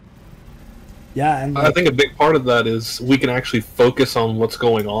 Yeah, and I think a big part of that is we can actually focus on what's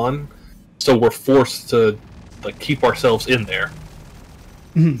going on, so we're forced to like keep ourselves in there.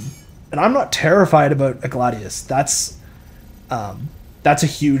 Mm-hmm. And I'm not terrified about a Gladius. That's a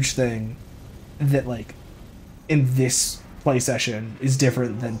huge thing that like in this play session is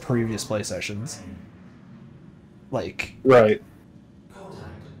different than previous play sessions. Like, Right.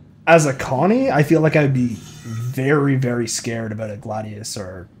 as a Connie, I feel like I'd be very, very scared about a Gladius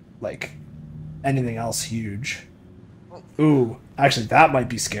or, like, anything else huge. Ooh, actually, that might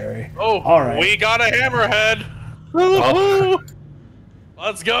be scary. Oh, all right. We got a hammerhead. Oh.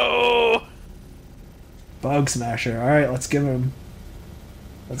 Let's go. Bug Smasher. All right, let's give him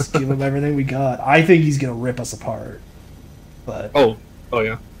everything we got. I think he's gonna rip us apart. But Oh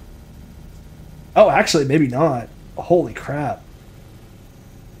yeah. oh, actually, maybe not. Holy crap.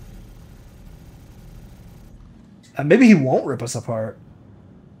 Maybe he won't rip us apart.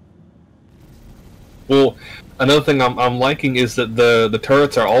 Well, another thing I'm liking is that the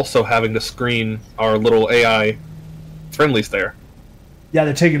turrets are also having to screen our little AI friendlies there. Yeah,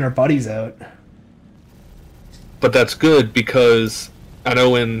 they're taking our buddies out. But that's good because I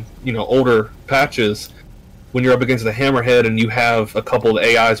know in older patches, when you're up against the hammerhead and you have a couple of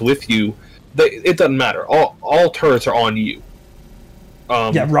AIs with you, it doesn't matter. All turrets are on you.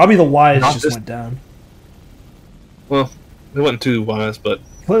 Yeah, Robbie the Wise just this- went down. Well, it wasn't too wise, but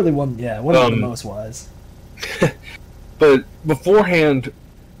Clearly one of the most wise. but beforehand,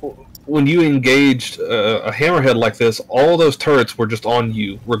 when you engaged a hammerhead like this, all those turrets were just on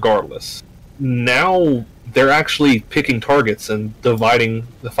you, regardless. Now they're actually picking targets and dividing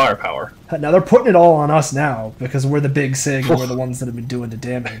the firepower. Now they're putting it all on us now because we're the big sig and we're the ones that have been doing the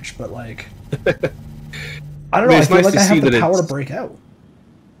damage. But like, I don't know. I feel nice like to I see have the that power to it's- break out.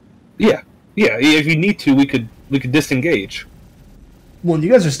 Yeah. If you need to, we could disengage. Well,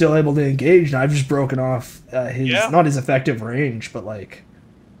 you guys are still able to engage, and I've just broken off his Yeah. not his effective range, but like,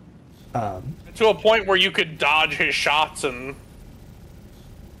 To a point where you could dodge his shots and.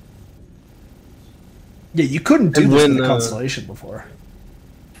 yeah, you couldn't do And this when, with the Constellation before.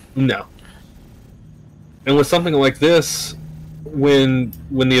 No. And with something like this, when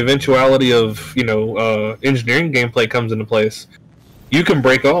the eventuality of engineering gameplay comes into place, you can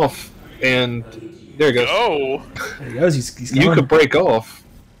break off, and there he goes. Oh. There he goes. He's You gone. could break off,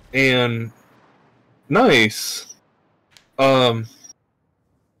 and nice. What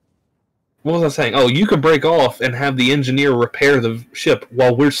was I saying? Oh, you could break off and have the engineer repair the ship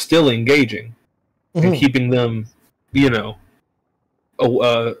while we're still engaging and Mhm. keeping them,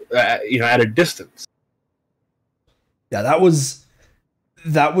 at a distance. Yeah, that was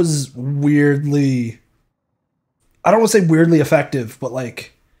weirdly. I don't want to say weirdly effective, but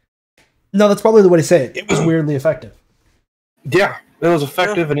like, no, that's probably the way to say it. It was weirdly effective. Yeah, it was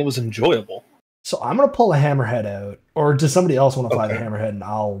effective and it was enjoyable. So I'm gonna pull a hammerhead out, or does somebody else want to fly the Okay. hammerhead, and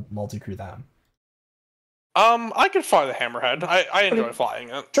I'll multi-crew them? I could fly the hammerhead. I enjoy flying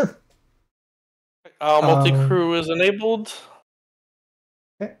it. Sure. Multi-crew is enabled.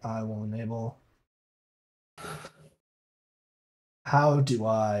 Okay, I will enable. How do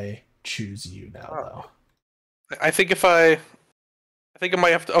I choose you now, though? I think I might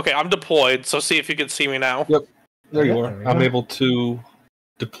have to. Okay, I'm deployed. So see if you can see me now. Yep. There you Okay, are. there we I'm go. able to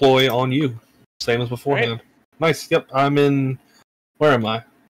deploy on you, same as beforehand. Nice. Yep. I'm in. Where am I?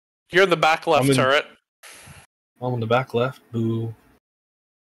 You're in the back left I'm in- turret. I'm on the back left. Boo.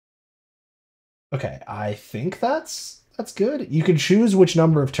 Okay, I think that's good. You can choose which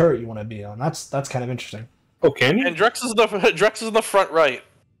number of turret you want to be on. That's kind of interesting. Oh, can you? And Drex is in the front right.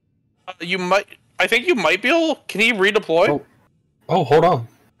 I think you might be able. Can he redeploy? Oh, hold on.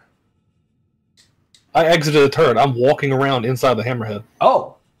 I exited the turret. I'm walking around inside the hammerhead.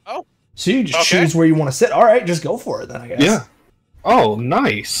 Oh. Oh. So you just Okay. choose where you want to sit. All right, just go for it then, I guess. Yeah. Oh,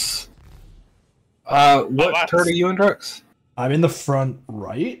 nice. What that's- turret are you in, Drex? I'm in the front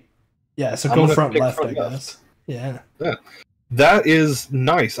right. Yeah, so I'm go gonna front pick left, front I left. guess. Yeah. That is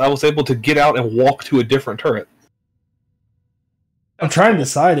nice. I was able to get out and walk to a different turret. I'm trying to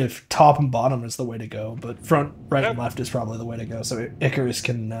decide if top and bottom is the way to go, but front, right, and Yeah. left is probably the way to go. So Icarus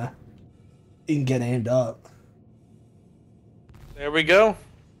can get aimed up. There we go.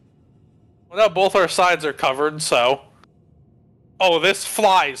 Well, now both our sides are covered, so. Oh, this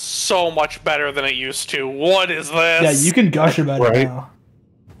flies so much better than it used to. What is this? Yeah, you can gush about it Right. now.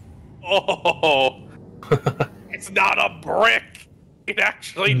 Oh, it's not a brick. It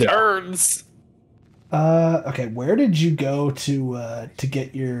actually No. turns. Okay, where did you go to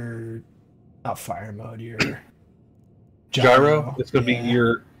get your not fire mode, your Gyro. It's going to Yeah. be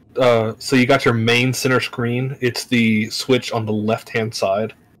your. So you got your main center screen. It's the switch on the left-hand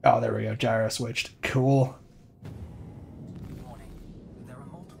side. Oh, there we go. Gyro switched. Cool. Warning. There are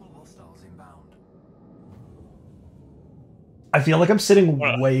multiple hostiles inbound. I feel like I'm sitting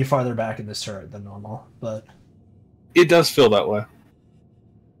What? way farther back in this turret than normal, but It does feel that way.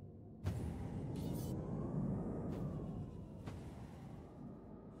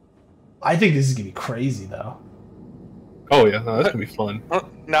 I think this is gonna be crazy though. Oh yeah, no, that's gonna be fun.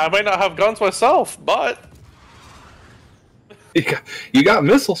 Now I might not have guns myself, but You got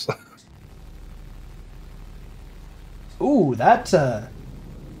missiles. Ooh, that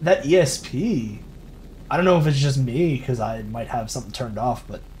ESP. I don't know if it's just me because I might have something turned off,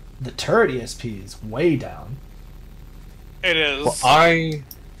 but the turret ESP is way down. it is. Well, I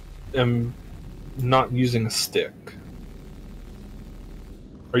am not using a stick.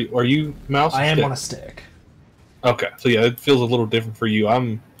 Are you mouse? I am stick? on a stick. Okay, so yeah, it feels a little different for you. I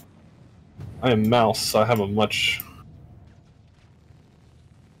am mouse, so I have a much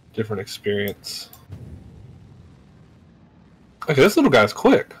different experience. Okay, this little guy's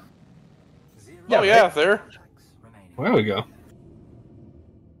quick. Oh yeah, there. There we go.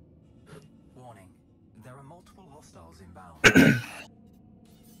 Warning. There are multiple hostiles inbound.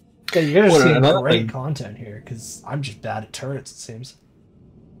 Yeah, you're gonna Well, see another great thing- content here because I'm just bad at turrets. It seems.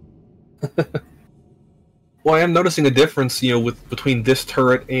 Well, I am noticing a difference, between this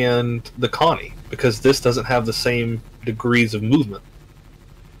turret and the Connie, because this doesn't have the same degrees of movement.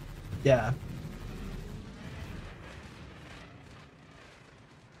 Yeah.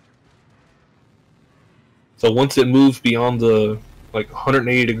 So once it moves beyond the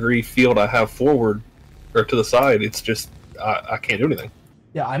 180 degree field I have forward or to the side, it's just I can't do anything.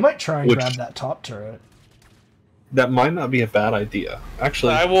 Yeah, I might try and Which- grab that top turret. That might not be a bad idea.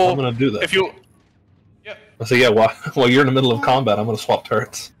 Actually, I will. I'm gonna do that. If you, yeah, I say, yeah. While you're in the middle of combat, I'm gonna swap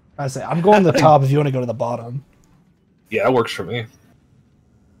turrets. I say I'm going to the top if you want to go to the bottom. Yeah, that works for me.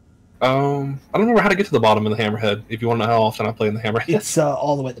 I don't remember how to get to the bottom of the Hammerhead. If you want to know how often I play in the Hammerhead. It's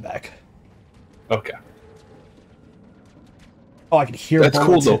all the way at the back. Okay. Oh, I can hear That's cool,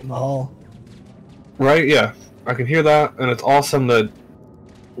 bullets though. hitting the hull. Right? Yeah, I can hear that, and it's awesome that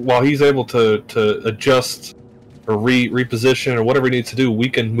while he's able to adjust or reposition or whatever he needs to do, we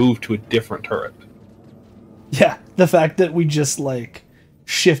can move to a different turret. Yeah, the fact that we just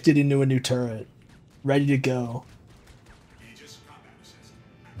shifted into a new turret, ready to go.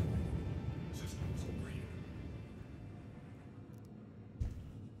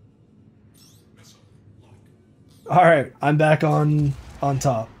 All right, I'm back on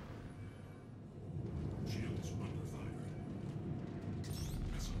top.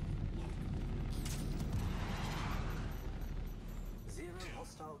 Zero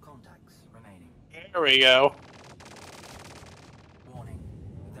hostile contacts remaining. there we go. Warning.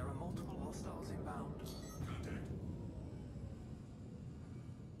 There are multiple hostiles inbound.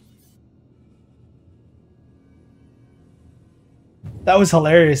 That was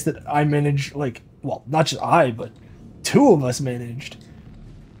hilarious that I managed, well, not just I, but two of us managed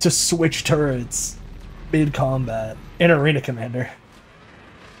to switch turrets mid-combat in Arena Commander.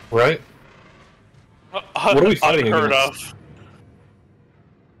 Right? What are we fighting Unheard against? of.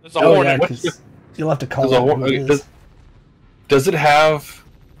 There's a Oh, hornet. yeah, 'cause you'll have to call Does, it who it is. does it have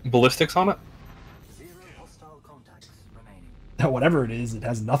ballistics on it? Zero hostile contacts remaining. Whatever it is, it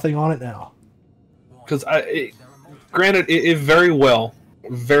has nothing on it now. Because There are multiple granted, it very well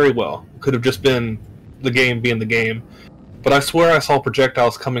could have just been the game being the game. But I swear I saw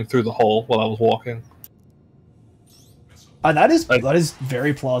projectiles coming through the hole while I was walking. That is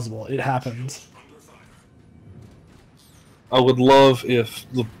very plausible. It happens. I would love if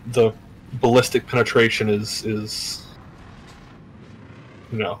the ballistic penetration is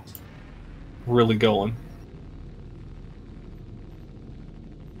really going.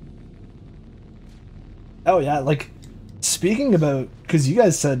 Oh yeah, speaking about, because you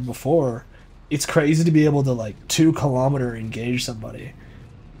guys said before, it's crazy to be able to 2-kilometer engage somebody.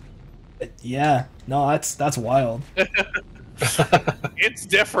 Yeah, no, that's wild. It's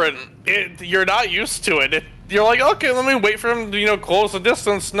different. You're not used to it. You're like, okay, let me wait for him to, close the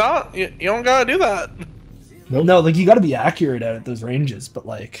distance. No, you don't gotta do that. Nope. No, you got to be accurate at those ranges, but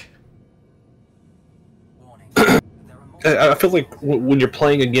warning. There are multiple I feel like when you're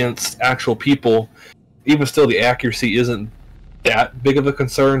playing against actual people, even still, the accuracy isn't that big of a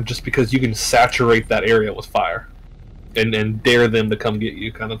concern, just because you can saturate that area with fire and dare them to come get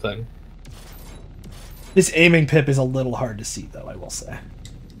you, kind of thing. this aiming pip is a little hard to see, though, I will say.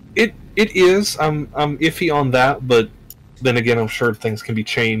 It is. I'm iffy on that, but then again, I'm sure things can be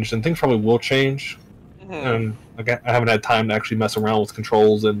changed, and things probably will change. And I haven't had time to actually mess around with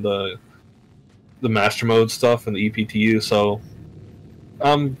controls and the master mode stuff and the EPTU, so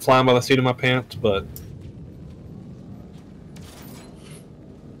I'm flying by the seat of my pants. But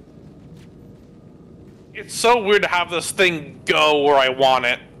It's so weird to have this thing go where I want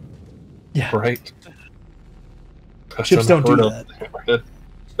it. Yeah. right, That's Ships don't do unheard of.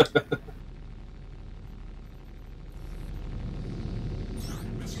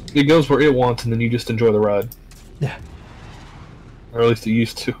 It goes where it wants, and then you just enjoy the ride. Yeah. Or at least it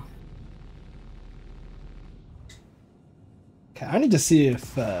used to. Okay, I need to see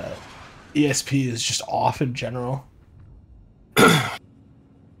if ESP is just off in general.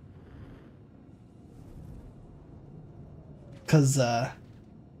 Because,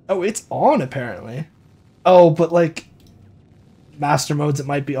 oh, it's on apparently. Oh, but like, master modes, it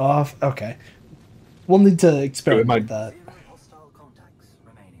might be off. Okay. We'll need to experiment with that. Hostile contacts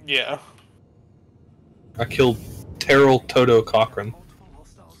remaining. Yeah. I killed Terrell Toto Cochran. Multiple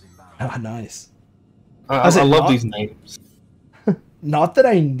hostiles inbound. Ah, nice. I Is it love not- these names. Not that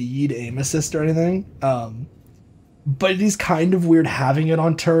I need aim assist or anything, but it is kind of weird having it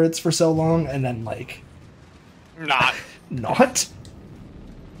on turrets for so long and then, like, Not. not?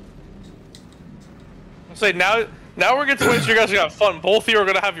 Say now we're getting to the point where you guys are gonna have fun. Both of you are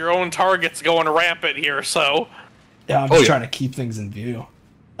gonna have your own targets going rampant here, so Yeah, I'm just trying to keep things in view.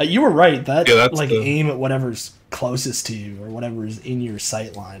 You were right, that, that's like, the- aim at whatever's closest to you or whatever's in your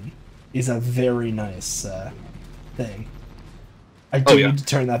sight line is a very nice thing. I do need to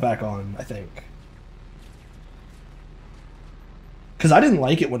turn that back on, I think. Because I didn't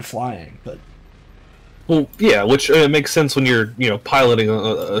like it when flying, but... Well, yeah, which makes sense when you're, piloting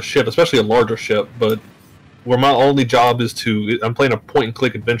a ship, especially a larger ship, but where my only job is I'm playing a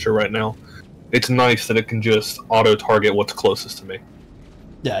point-and-click adventure right now, it's nice that it can just auto-target what's closest to me.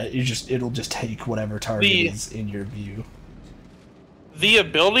 Yeah, it'll just take whatever target is in your view. the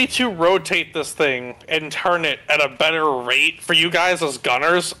ability to rotate this thing and turn it at a better rate for you guys as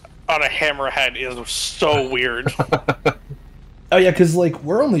gunners on a hammerhead is so weird. Oh yeah, because like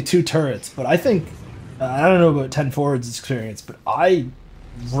we're only 2 turrets, but I think I don't know about 10 Forward's experience, but I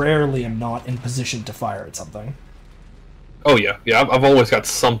rarely am not in position to fire at something. Oh yeah, I've always got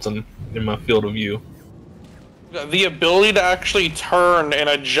something in my field of view. The ability to actually turn and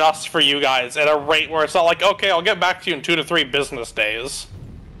adjust for you guys at a rate where it's not like, okay, I'll get back to you in 2 to 3 business days.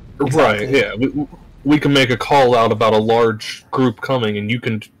 Right, yeah. We can make a call out about a large group coming, and you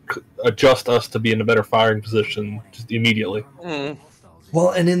can adjust us to be in a better firing position just immediately. Mm. Well,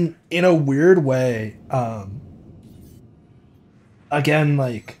 and in a weird way, again,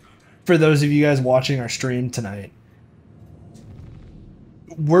 like, for those of you guys watching our stream tonight,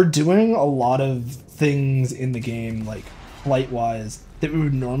 we're doing a lot of things in the game, like, flight-wise, that we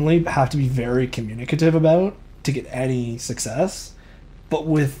would normally have to be very communicative about to get any success. But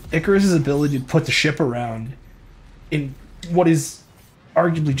with Icarus's ability to put the ship around in what is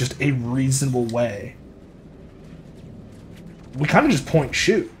arguably just a reasonable way, we kind of just point and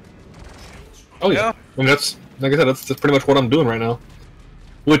shoot. Oh yeah. I mean, that's, like I said, that's pretty much what I'm doing right now.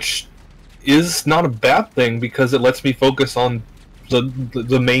 Which is not a bad thing, because it lets me focus on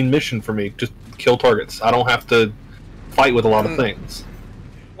the main mission for me. Just kill targets. I don't have to fight with a lot of things.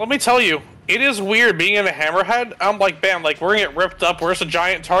 Let me tell you, it is weird being in a hammerhead. I'm like, bam, like, we're gonna get ripped up. Where's a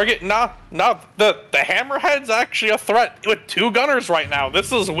giant target? Nah, the hammerhead's actually a threat with 2 gunners right now.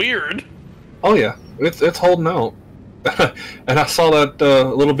 This is weird. Oh yeah, it's holding out. And I saw that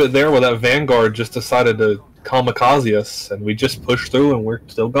a little bit there where that Vanguard just decided to kamikaze us, and we just pushed through, and we're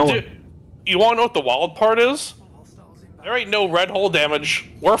still going. Dude, you wanna know what the wild part is? There ain't no red hole damage.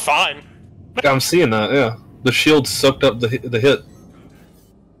 We're fine. I'm seeing that, yeah. The shield sucked up the hit.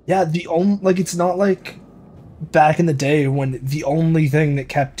 Yeah, it's not like back in the day when the only thing that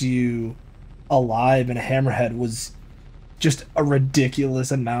kept you alive in a hammerhead was just a ridiculous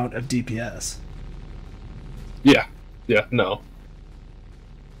amount of DPS. Yeah, no.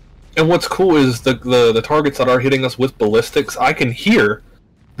 And what's cool is the targets that are hitting us with ballistics, I can hear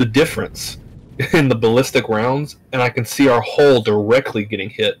the difference in the ballistic rounds, and I can see our hull directly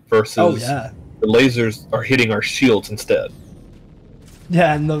getting hit versus the lasers are hitting our shields instead.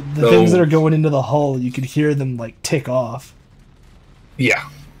 Yeah, and the things that are going into the hull, you could hear them like tick off. Yeah,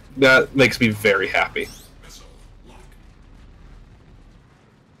 that makes me very happy.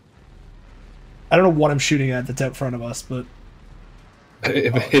 I don't know what I'm shooting at that's out front of us, but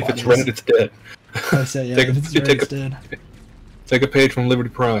If it's red, it's dead. I say, yeah, if it's red, it's dead. Take a page from Liberty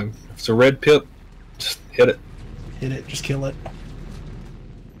Prime. If it's a red pip, just hit it. Hit it, just kill it.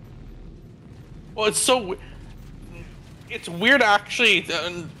 Well, it's weird actually.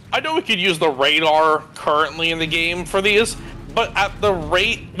 I know we could use the radar currently in the game for these, but at the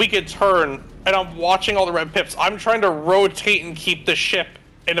rate we could turn, and I'm watching all the red pips, I'm trying to rotate and keep the ship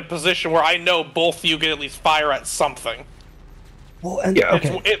in a position where I know both of you can at least fire at something. Well, and Yeah.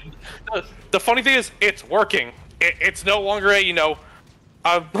 okay. The funny thing is, it's working. It's no longer a,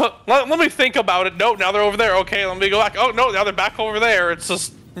 let me think about it. No, now they're over there. Okay, let me go back. Oh, no, now they're back over there. It's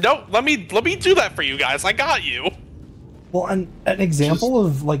just, no, let me do that for you guys. I got you. Well, an example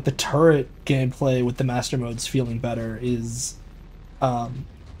of like the turret gameplay with the master modes feeling better is,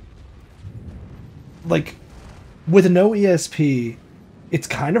 like with no ESP, it's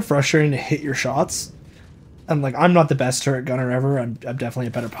kind of frustrating to hit your shots. And like I'm not the best turret gunner ever. I'm definitely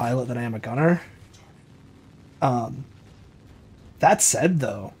a better pilot than I am a gunner. That said,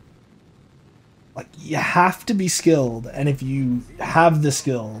 though, like you have to be skilled, and if you have the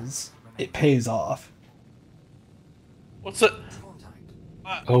skills, it pays off. What's it?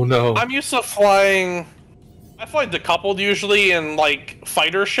 Oh no. I'm used to flying. I fly decoupled usually in like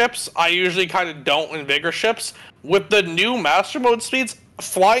fighter ships. I usually kind of don't in bigger ships. With the new master mode speeds,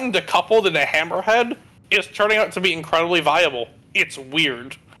 flying decoupled in a hammerhead is turning out to be incredibly viable. It's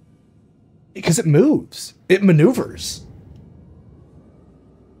weird. Because it moves. It maneuvers.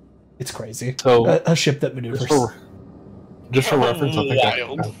 It's crazy. So, a ship that maneuvers. Just for reference,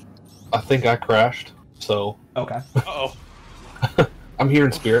 Wild. I think I crashed. So Okay. Uh-oh. I'm here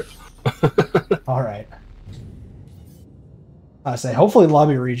in spirit. All right. I say hopefully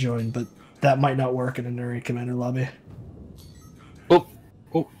lobby rejoin, but that might not work in a Nuri Commander lobby. Oh,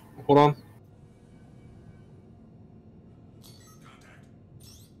 hold on.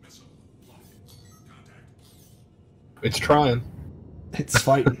 It's trying. It's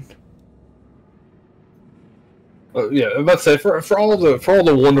fighting. Yeah, I'm about to say for all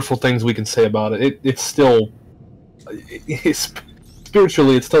the wonderful things we can say about it, it's still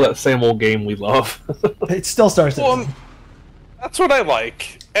spiritually it's still that same old game we love. It still starts. Well, that's what I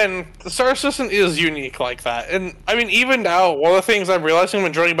like. And the Star Citizen is unique like that. And I mean, even now, one of the things I'm realizing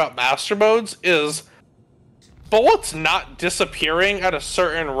when joining about master modes is bullets not disappearing at a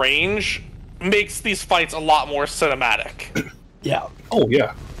certain range makes these fights a lot more cinematic. Yeah. Oh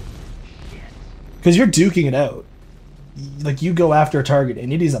yeah. Because you're duking it out. Like you go after a target,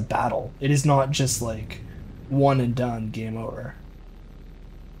 and it is a battle. It is not just like one and done, game over.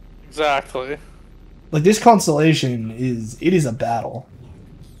 Exactly. Like this constellation is a battle.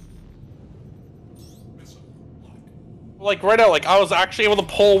 Like right now, like I was actually able to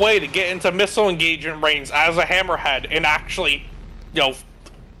pull away to get into missile engagement range as a hammerhead and actually,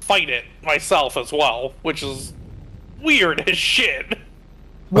 fight it myself as well, which is weird as shit.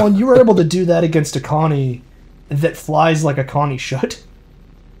 Well, and you were able to do that against a Connie that flies like a Connie should.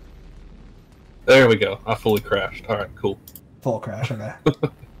 There we go. I fully crashed. All right, cool. Full crash, okay.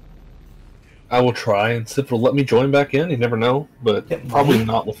 I will try and see if it'll let me join back in. You never know, but It probably might.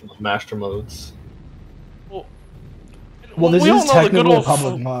 not with the master modes. Well, this we all is know the good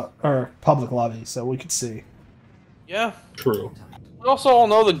technically a old public lobby, so we could see. Yeah. True. We also all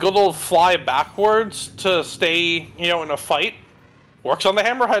know the good old fly backwards to stay, in a fight. Works on the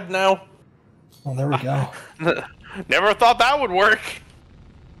hammerhead now. Well, there we go. Never thought that would work.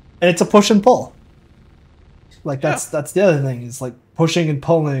 And it's a push and pull. Like that's the other thing is like pushing and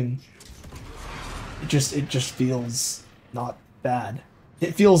pulling. It just feels not bad.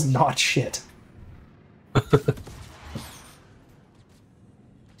 It feels not shit.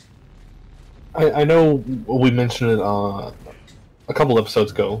 I know we mentioned it a couple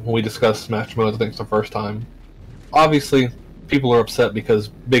episodes ago when we discussed Smash Modes, I think it's the first time. Obviously, people are upset because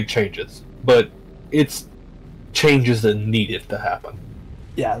big changes, but it's changes that needed to happen.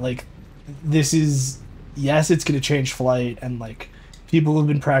 Yeah, like this is it's going to change flight, and like people who've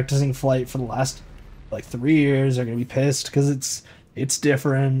been practicing flight for the last like 3 years are going to be pissed because it's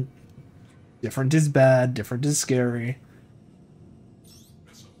different. Different is bad. Different is scary.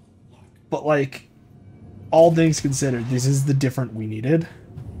 But like, all things considered, this is the different we needed.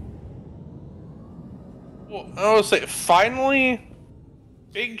 Well, I would say, finally,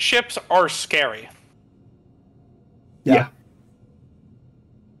 big ships are scary. Yeah.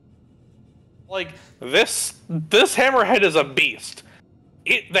 Like, this hammerhead is a beast.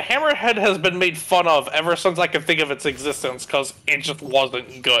 The hammerhead has been made fun of ever since I could think of its existence, because it just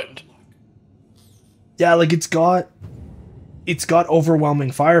wasn't good. Yeah, like it's got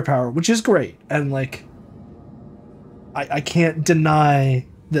overwhelming firepower, which is great, and like I can't deny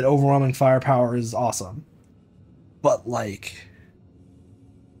that overwhelming firepower is awesome. But like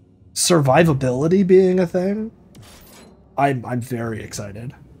survivability being a thing, I'm very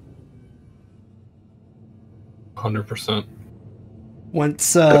excited. 100%.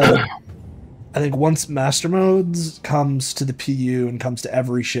 Once I think once Master Modes comes to the PU and comes to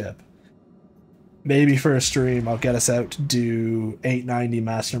every ship, maybe for a stream I'll get us out to do 890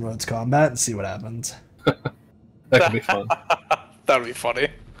 Master Modes combat and see what happens. That could be fun. That'd be funny.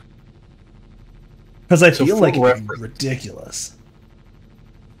 Because I So feel for like it'd be reference- ridiculous.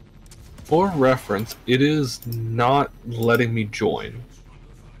 For reference, it is not letting me join,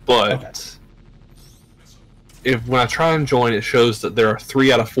 but Okay. when I try and join, it shows that there are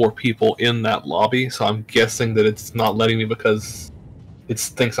 3 out of 4 people in that lobby. So I'm guessing that it's not letting me because it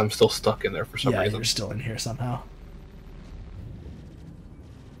thinks I'm still stuck in there for some reason. You're still in here somehow.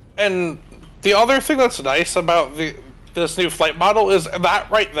 And the other thing that's nice about this new flight model is that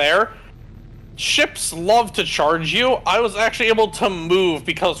right there, ships love to charge you. I was actually able to move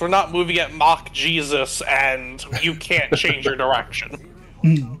because we're not moving at Mach Jesus and you can't change your direction.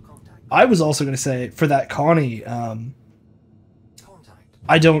 I was also going to say, for that Connie, I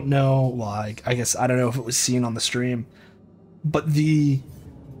don't know, well, I guess I don't know if it was seen on the stream, but the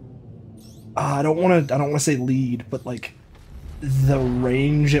I don't want to say lead, but like the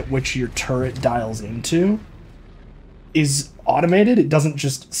range at which your turret dials into is automated. It doesn't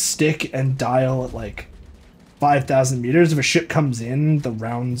just stick and dial at like 5,000 meters. If a ship comes in, the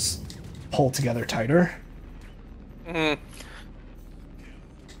rounds pull together tighter.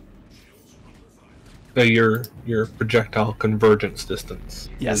 Your projectile convergence distance.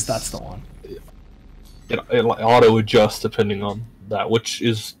 Yes, that's the one. It auto adjusts depending on that, which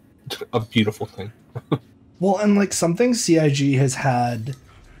is a beautiful thing. Well, and like some things CIG has had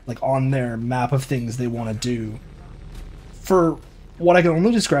like on their map of things they want to do for what I can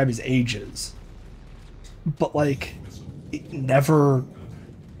only describe as ages. But like it never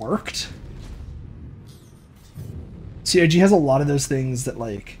worked. CIG has a lot of those things that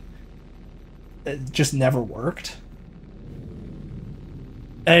like it just never worked.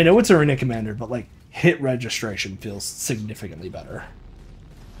 And I know it's Arena Commander, but like hit registration feels significantly better.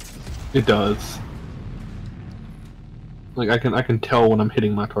 It does. Like I can tell when I'm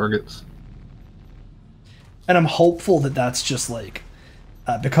hitting my targets. And I'm hopeful that that's just like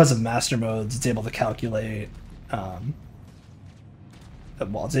because of master modes, it's able to calculate it's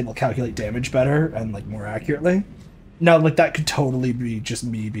able to calculate damage better and like more accurately. Now, like that could totally be just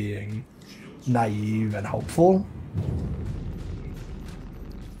me being naive and hopeful.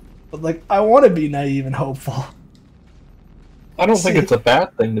 But like I want to be naive and hopeful. I don't think it's a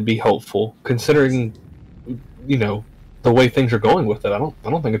bad thing to be hopeful, considering the way things are going with it. I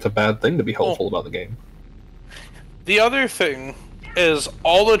don't think it's a bad thing to be hopeful about the game. The other thing is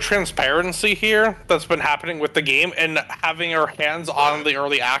all the transparency here that's been happening with the game and having our hands on the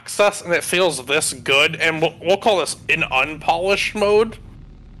early access, and it feels this good, and we'll call this in unpolished mode.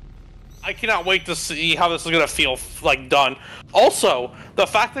 I cannot wait to see how this is going to feel like done. Also, the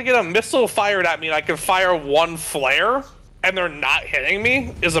fact that I get a missile fired at me and I can fire one flare and they're not hitting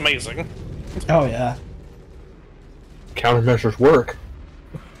me is amazing. Oh yeah. Countermeasures work.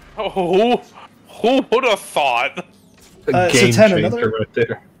 Oh, who would have thought? Game changer right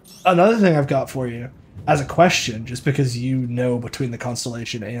there. Another thing I've got for you, as a question, just because you know between the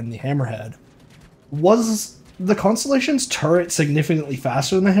Constellation and the Hammerhead, was the Constellation's turret significantly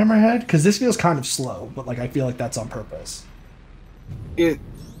faster than the Hammerhead? Because this feels kind of slow, but like I feel like that's on purpose. It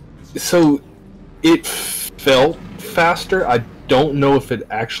felt faster. I don't know if it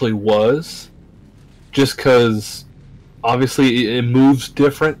actually was, just because obviously it moves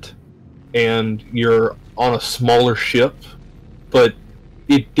different, and you're on a smaller ship, but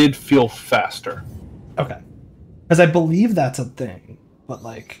it did feel faster. Okay. Because I believe that's a thing, but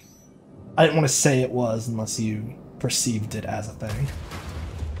like, I didn't want to say it was unless you perceived it as a thing.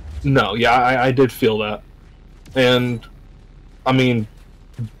 No, yeah, I did feel that. And, I mean,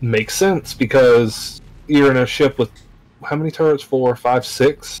 makes sense, because you're in a ship with, how many turrets? 4, 5,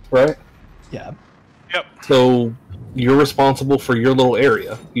 6, right? Yeah. Yep. So, you're responsible for your little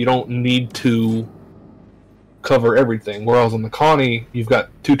area. You don't need to cover everything. Whereas on the Connie, you've got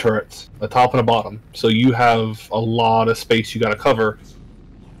 2 turrets, a top and a bottom. So you have a lot of space you got to cover.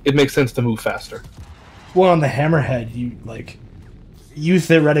 It makes sense to move faster. Well, on the Hammerhead, you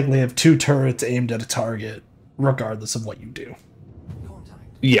theoretically have 2 turrets aimed at a target, regardless of what you do.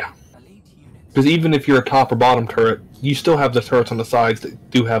 Yeah. Because even if you're a top or bottom turret, you still have the turrets on the sides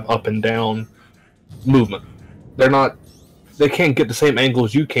that do have up and down movement. They can't get the same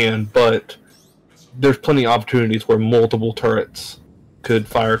angles you can, but there's plenty of opportunities where multiple turrets could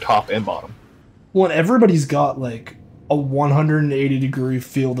fire top and bottom. Well, and everybody's got like a 180-degree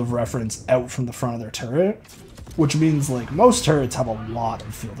field of reference out from the front of their turret, which means like most turrets have a lot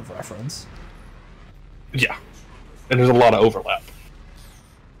of field of reference. Yeah. And there's a lot of overlap.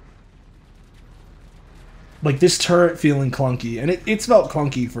 Like this turret feeling clunky, and it's felt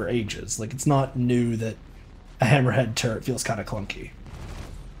clunky for ages. Like it's not new that a Hammerhead turret feels kind of clunky.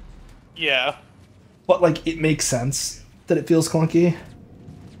 Yeah. But like it makes sense that it feels clunky.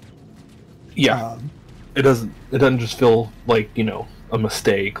 Yeah. It doesn't just feel like, a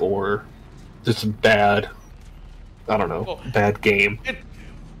mistake or just a bad, I don't know, bad game.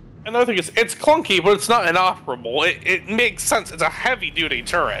 Another thing is, it's clunky, but it's not inoperable. It makes sense. It's a heavy-duty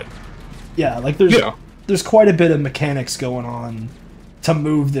turret. Yeah, like there's quite a bit of mechanics going on to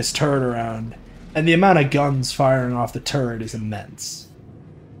move this turret around, and the amount of guns firing off the turret is immense.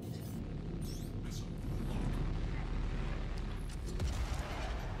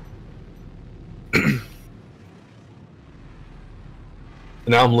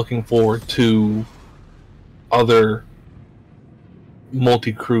 Now I'm looking forward to other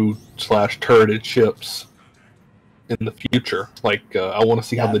multi-crew / turreted ships in the future. Like, I want to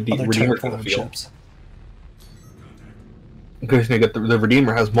see how the Redeemer is going to feel. Because you get the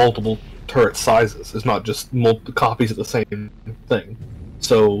Redeemer has multiple turret sizes. It's not just copies of the same thing.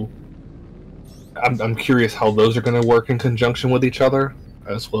 So, I'm curious how those are going to work in conjunction with each other,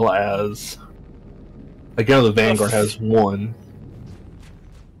 as well as, again, the Vanguard has one.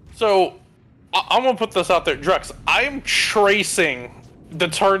 So, I'm going to put this out there, Drex. I am tracing the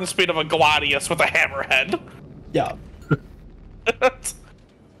turn speed of a Gladius with a hammerhead. Yeah.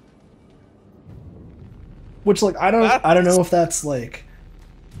 Which, like, I don't know if that's, like,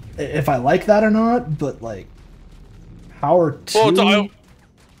 if I like that or not, but, like, power 2? Well,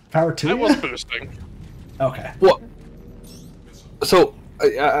 power 2? I was boosting. Okay. Well, so,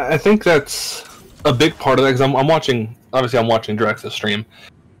 I think that's a big part of that, because I'm watching Drex's stream.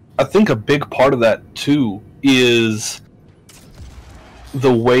 I think a big part of that, too, is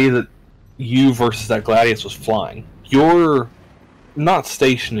the way that you versus that Gladius was flying. You're not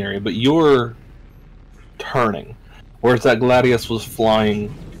stationary, but you're turning, whereas that Gladius was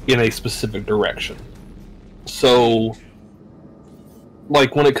flying in a specific direction. So,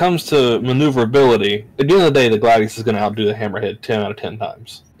 like, when it comes to maneuverability, at the end of the day, the Gladius is going to outdo the Hammerhead 10 out of 10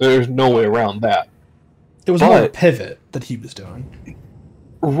 times. There's no way around that. It was more a pivot that he was doing.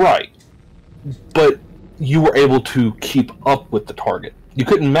 Right. But you were able to keep up with the target. You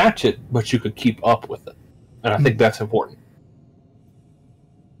couldn't match it, but you could keep up with it. And I think that's important.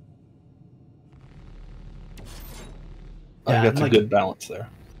 I think that's a good balance there.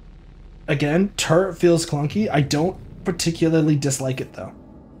 Again, turret feels clunky. I don't particularly dislike it, though.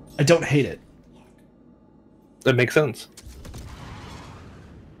 I don't hate it. That makes sense.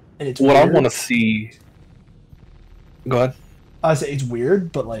 And it's what weird. I want to see... Go ahead. I say it's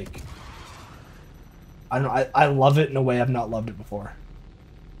weird, but, like... I don't know. I love it in a way I've not loved it before.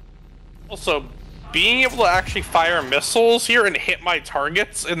 Also, being able to actually fire missiles here and hit my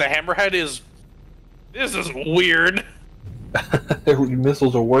targets in the Hammerhead is... This is weird.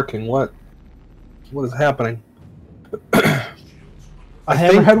 Missiles are working. What is happening? A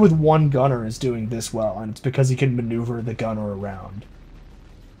Hammerhead with one gunner is doing this well, and it's because he can maneuver the gunner around.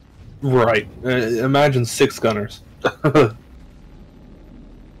 Right. Imagine 6 gunners.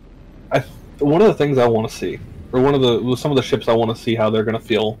 One of the things I want to see, or some of the ships I want to see how they're going to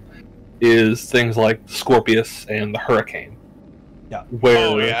feel, is things like Scorpius and the Hurricane. Yeah.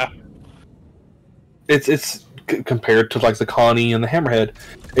 Where it's compared to like the Connie and the Hammerhead,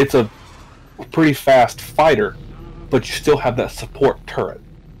 it's a pretty fast fighter, but you still have that support turret.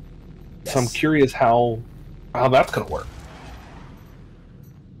 Yes. So I'm curious how that's going to work.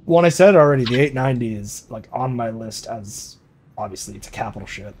 Well, I said already, the 890 is like on my list as obviously it's a capital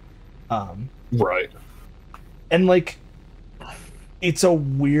ship. Right. And like, it's a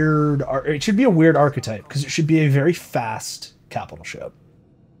weird. It should be a weird archetype because it should be a very fast capital ship.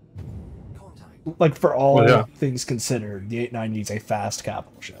 Like for all things considered, the 890 is a fast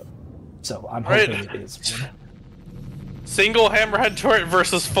capital ship. So I'm hoping it is. Single Hammerhead turret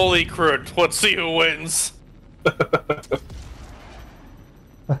versus fully crewed. Let's see who wins.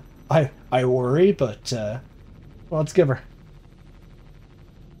 I worry, but well, let's give her.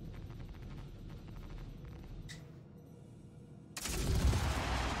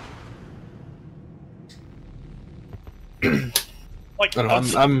 Like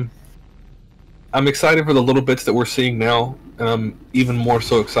I'm excited for the little bits that we're seeing now, and I'm even more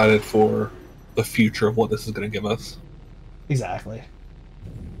so excited for the future of what this is going to give us. Exactly.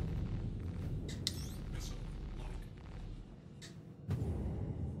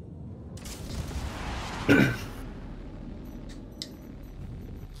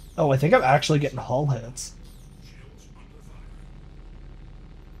 Oh, I think I'm actually getting hull hits.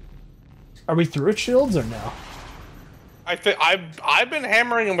 Are we through at shields or no? I think I've been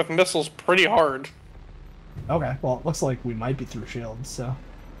hammering them with missiles pretty hard. Okay, well, it looks like we might be through shields, so.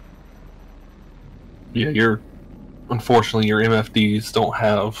 Yeah, unfortunately, your MFDs don't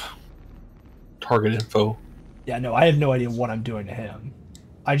have target info. Yeah, no, I have no idea what I'm doing to him.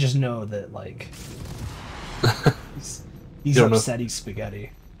 I just know that, like, he's upsetty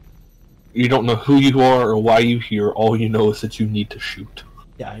spaghetti. You don't know who you are or why you're here. All you know is that you need to shoot.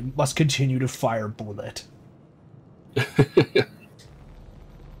 Yeah, I must continue to fire bullet.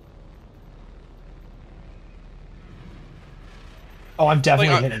 Oh, I'm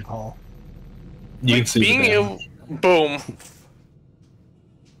definitely Like, hitting Hall. You like can see being the able, boom.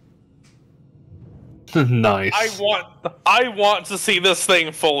 nice. I want to see this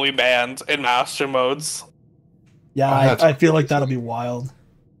thing fully banned in master modes. Yeah, Oh, that's I feel like crazy. that'll be wild.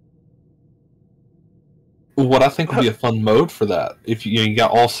 What I think would be a fun mode for that, if you got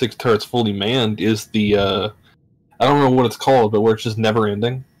all 6 turrets fully manned, is the I don't know what it's called, but where it's just never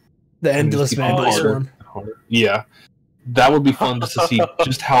ending. The And you just endless keep Vandal getting harder Swarm. and harder. Yeah, that would be fun just to see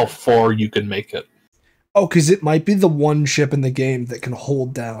just how far you can make it. Oh, because it might be the one ship in the game that can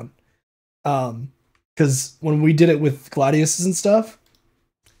hold down. Because when we did it with Gladiuses and stuff,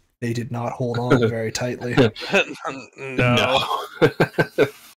 they did not hold on very tightly. No.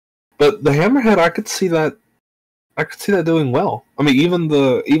 But the Hammerhead, I could see that. I could see that doing well. I mean, even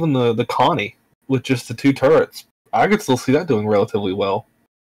the Connie with just the 2 turrets, I could still see that doing relatively well.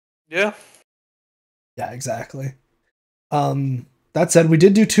 Yeah. Yeah, exactly. That said, we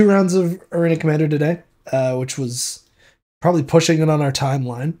did do 2 rounds of Arena Commander today, which was probably pushing it on our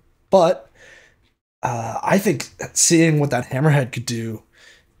timeline. But I think seeing what that Hammerhead could do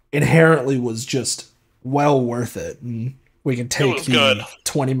inherently was just well worth it. And we can take was the good.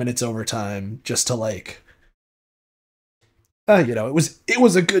 20 minutes overtime just to like, it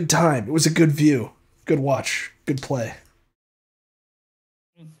was a good time. It was a good view, good watch, good play.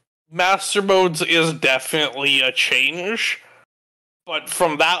 Master modes is definitely a change, but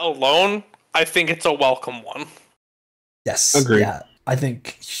from that alone, I think it's a welcome one. Yes. Agreed. Yeah. I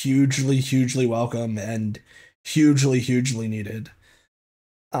think hugely welcome and hugely needed.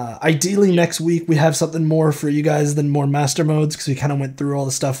 Ideally, next week we have something more for you guys than more master modes because we kind of went through all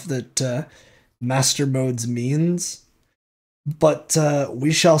the stuff that master modes means. But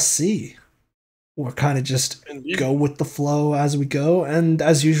we shall see. We'll kind of just go with the flow as we go. And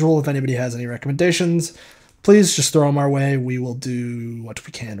as usual, if anybody has any recommendations, please just throw them our way. We will do what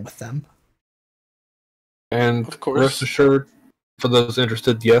we can with them. And Of course. rest assured, for those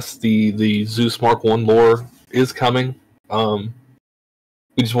interested, yes, the Zeus Mark 1 lore is coming. We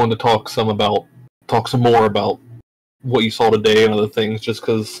just wanted to talk some more about what you saw today and other things, just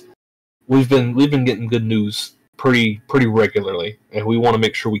because we've been getting good news pretty regularly, and we want to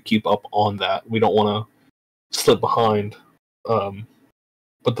make sure we keep up on that. We don't want to slip behind.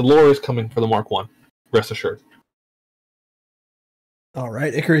 But the lore is coming for the Mark 1. Rest assured. All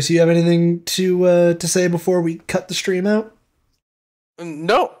right, Icarus, you have anything to say before we cut the stream out?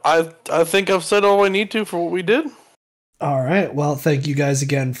 No, I think I've said all I need to for what we did. All right. Well, thank you guys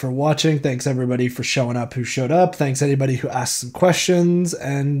again for watching. Thanks everybody for showing up who showed up. Thanks anybody who asked some questions.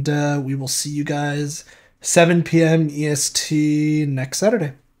 And we will see you guys 7 p.m. EST next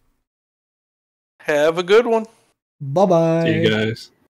Saturday. Have a good one. Bye-bye. See you guys.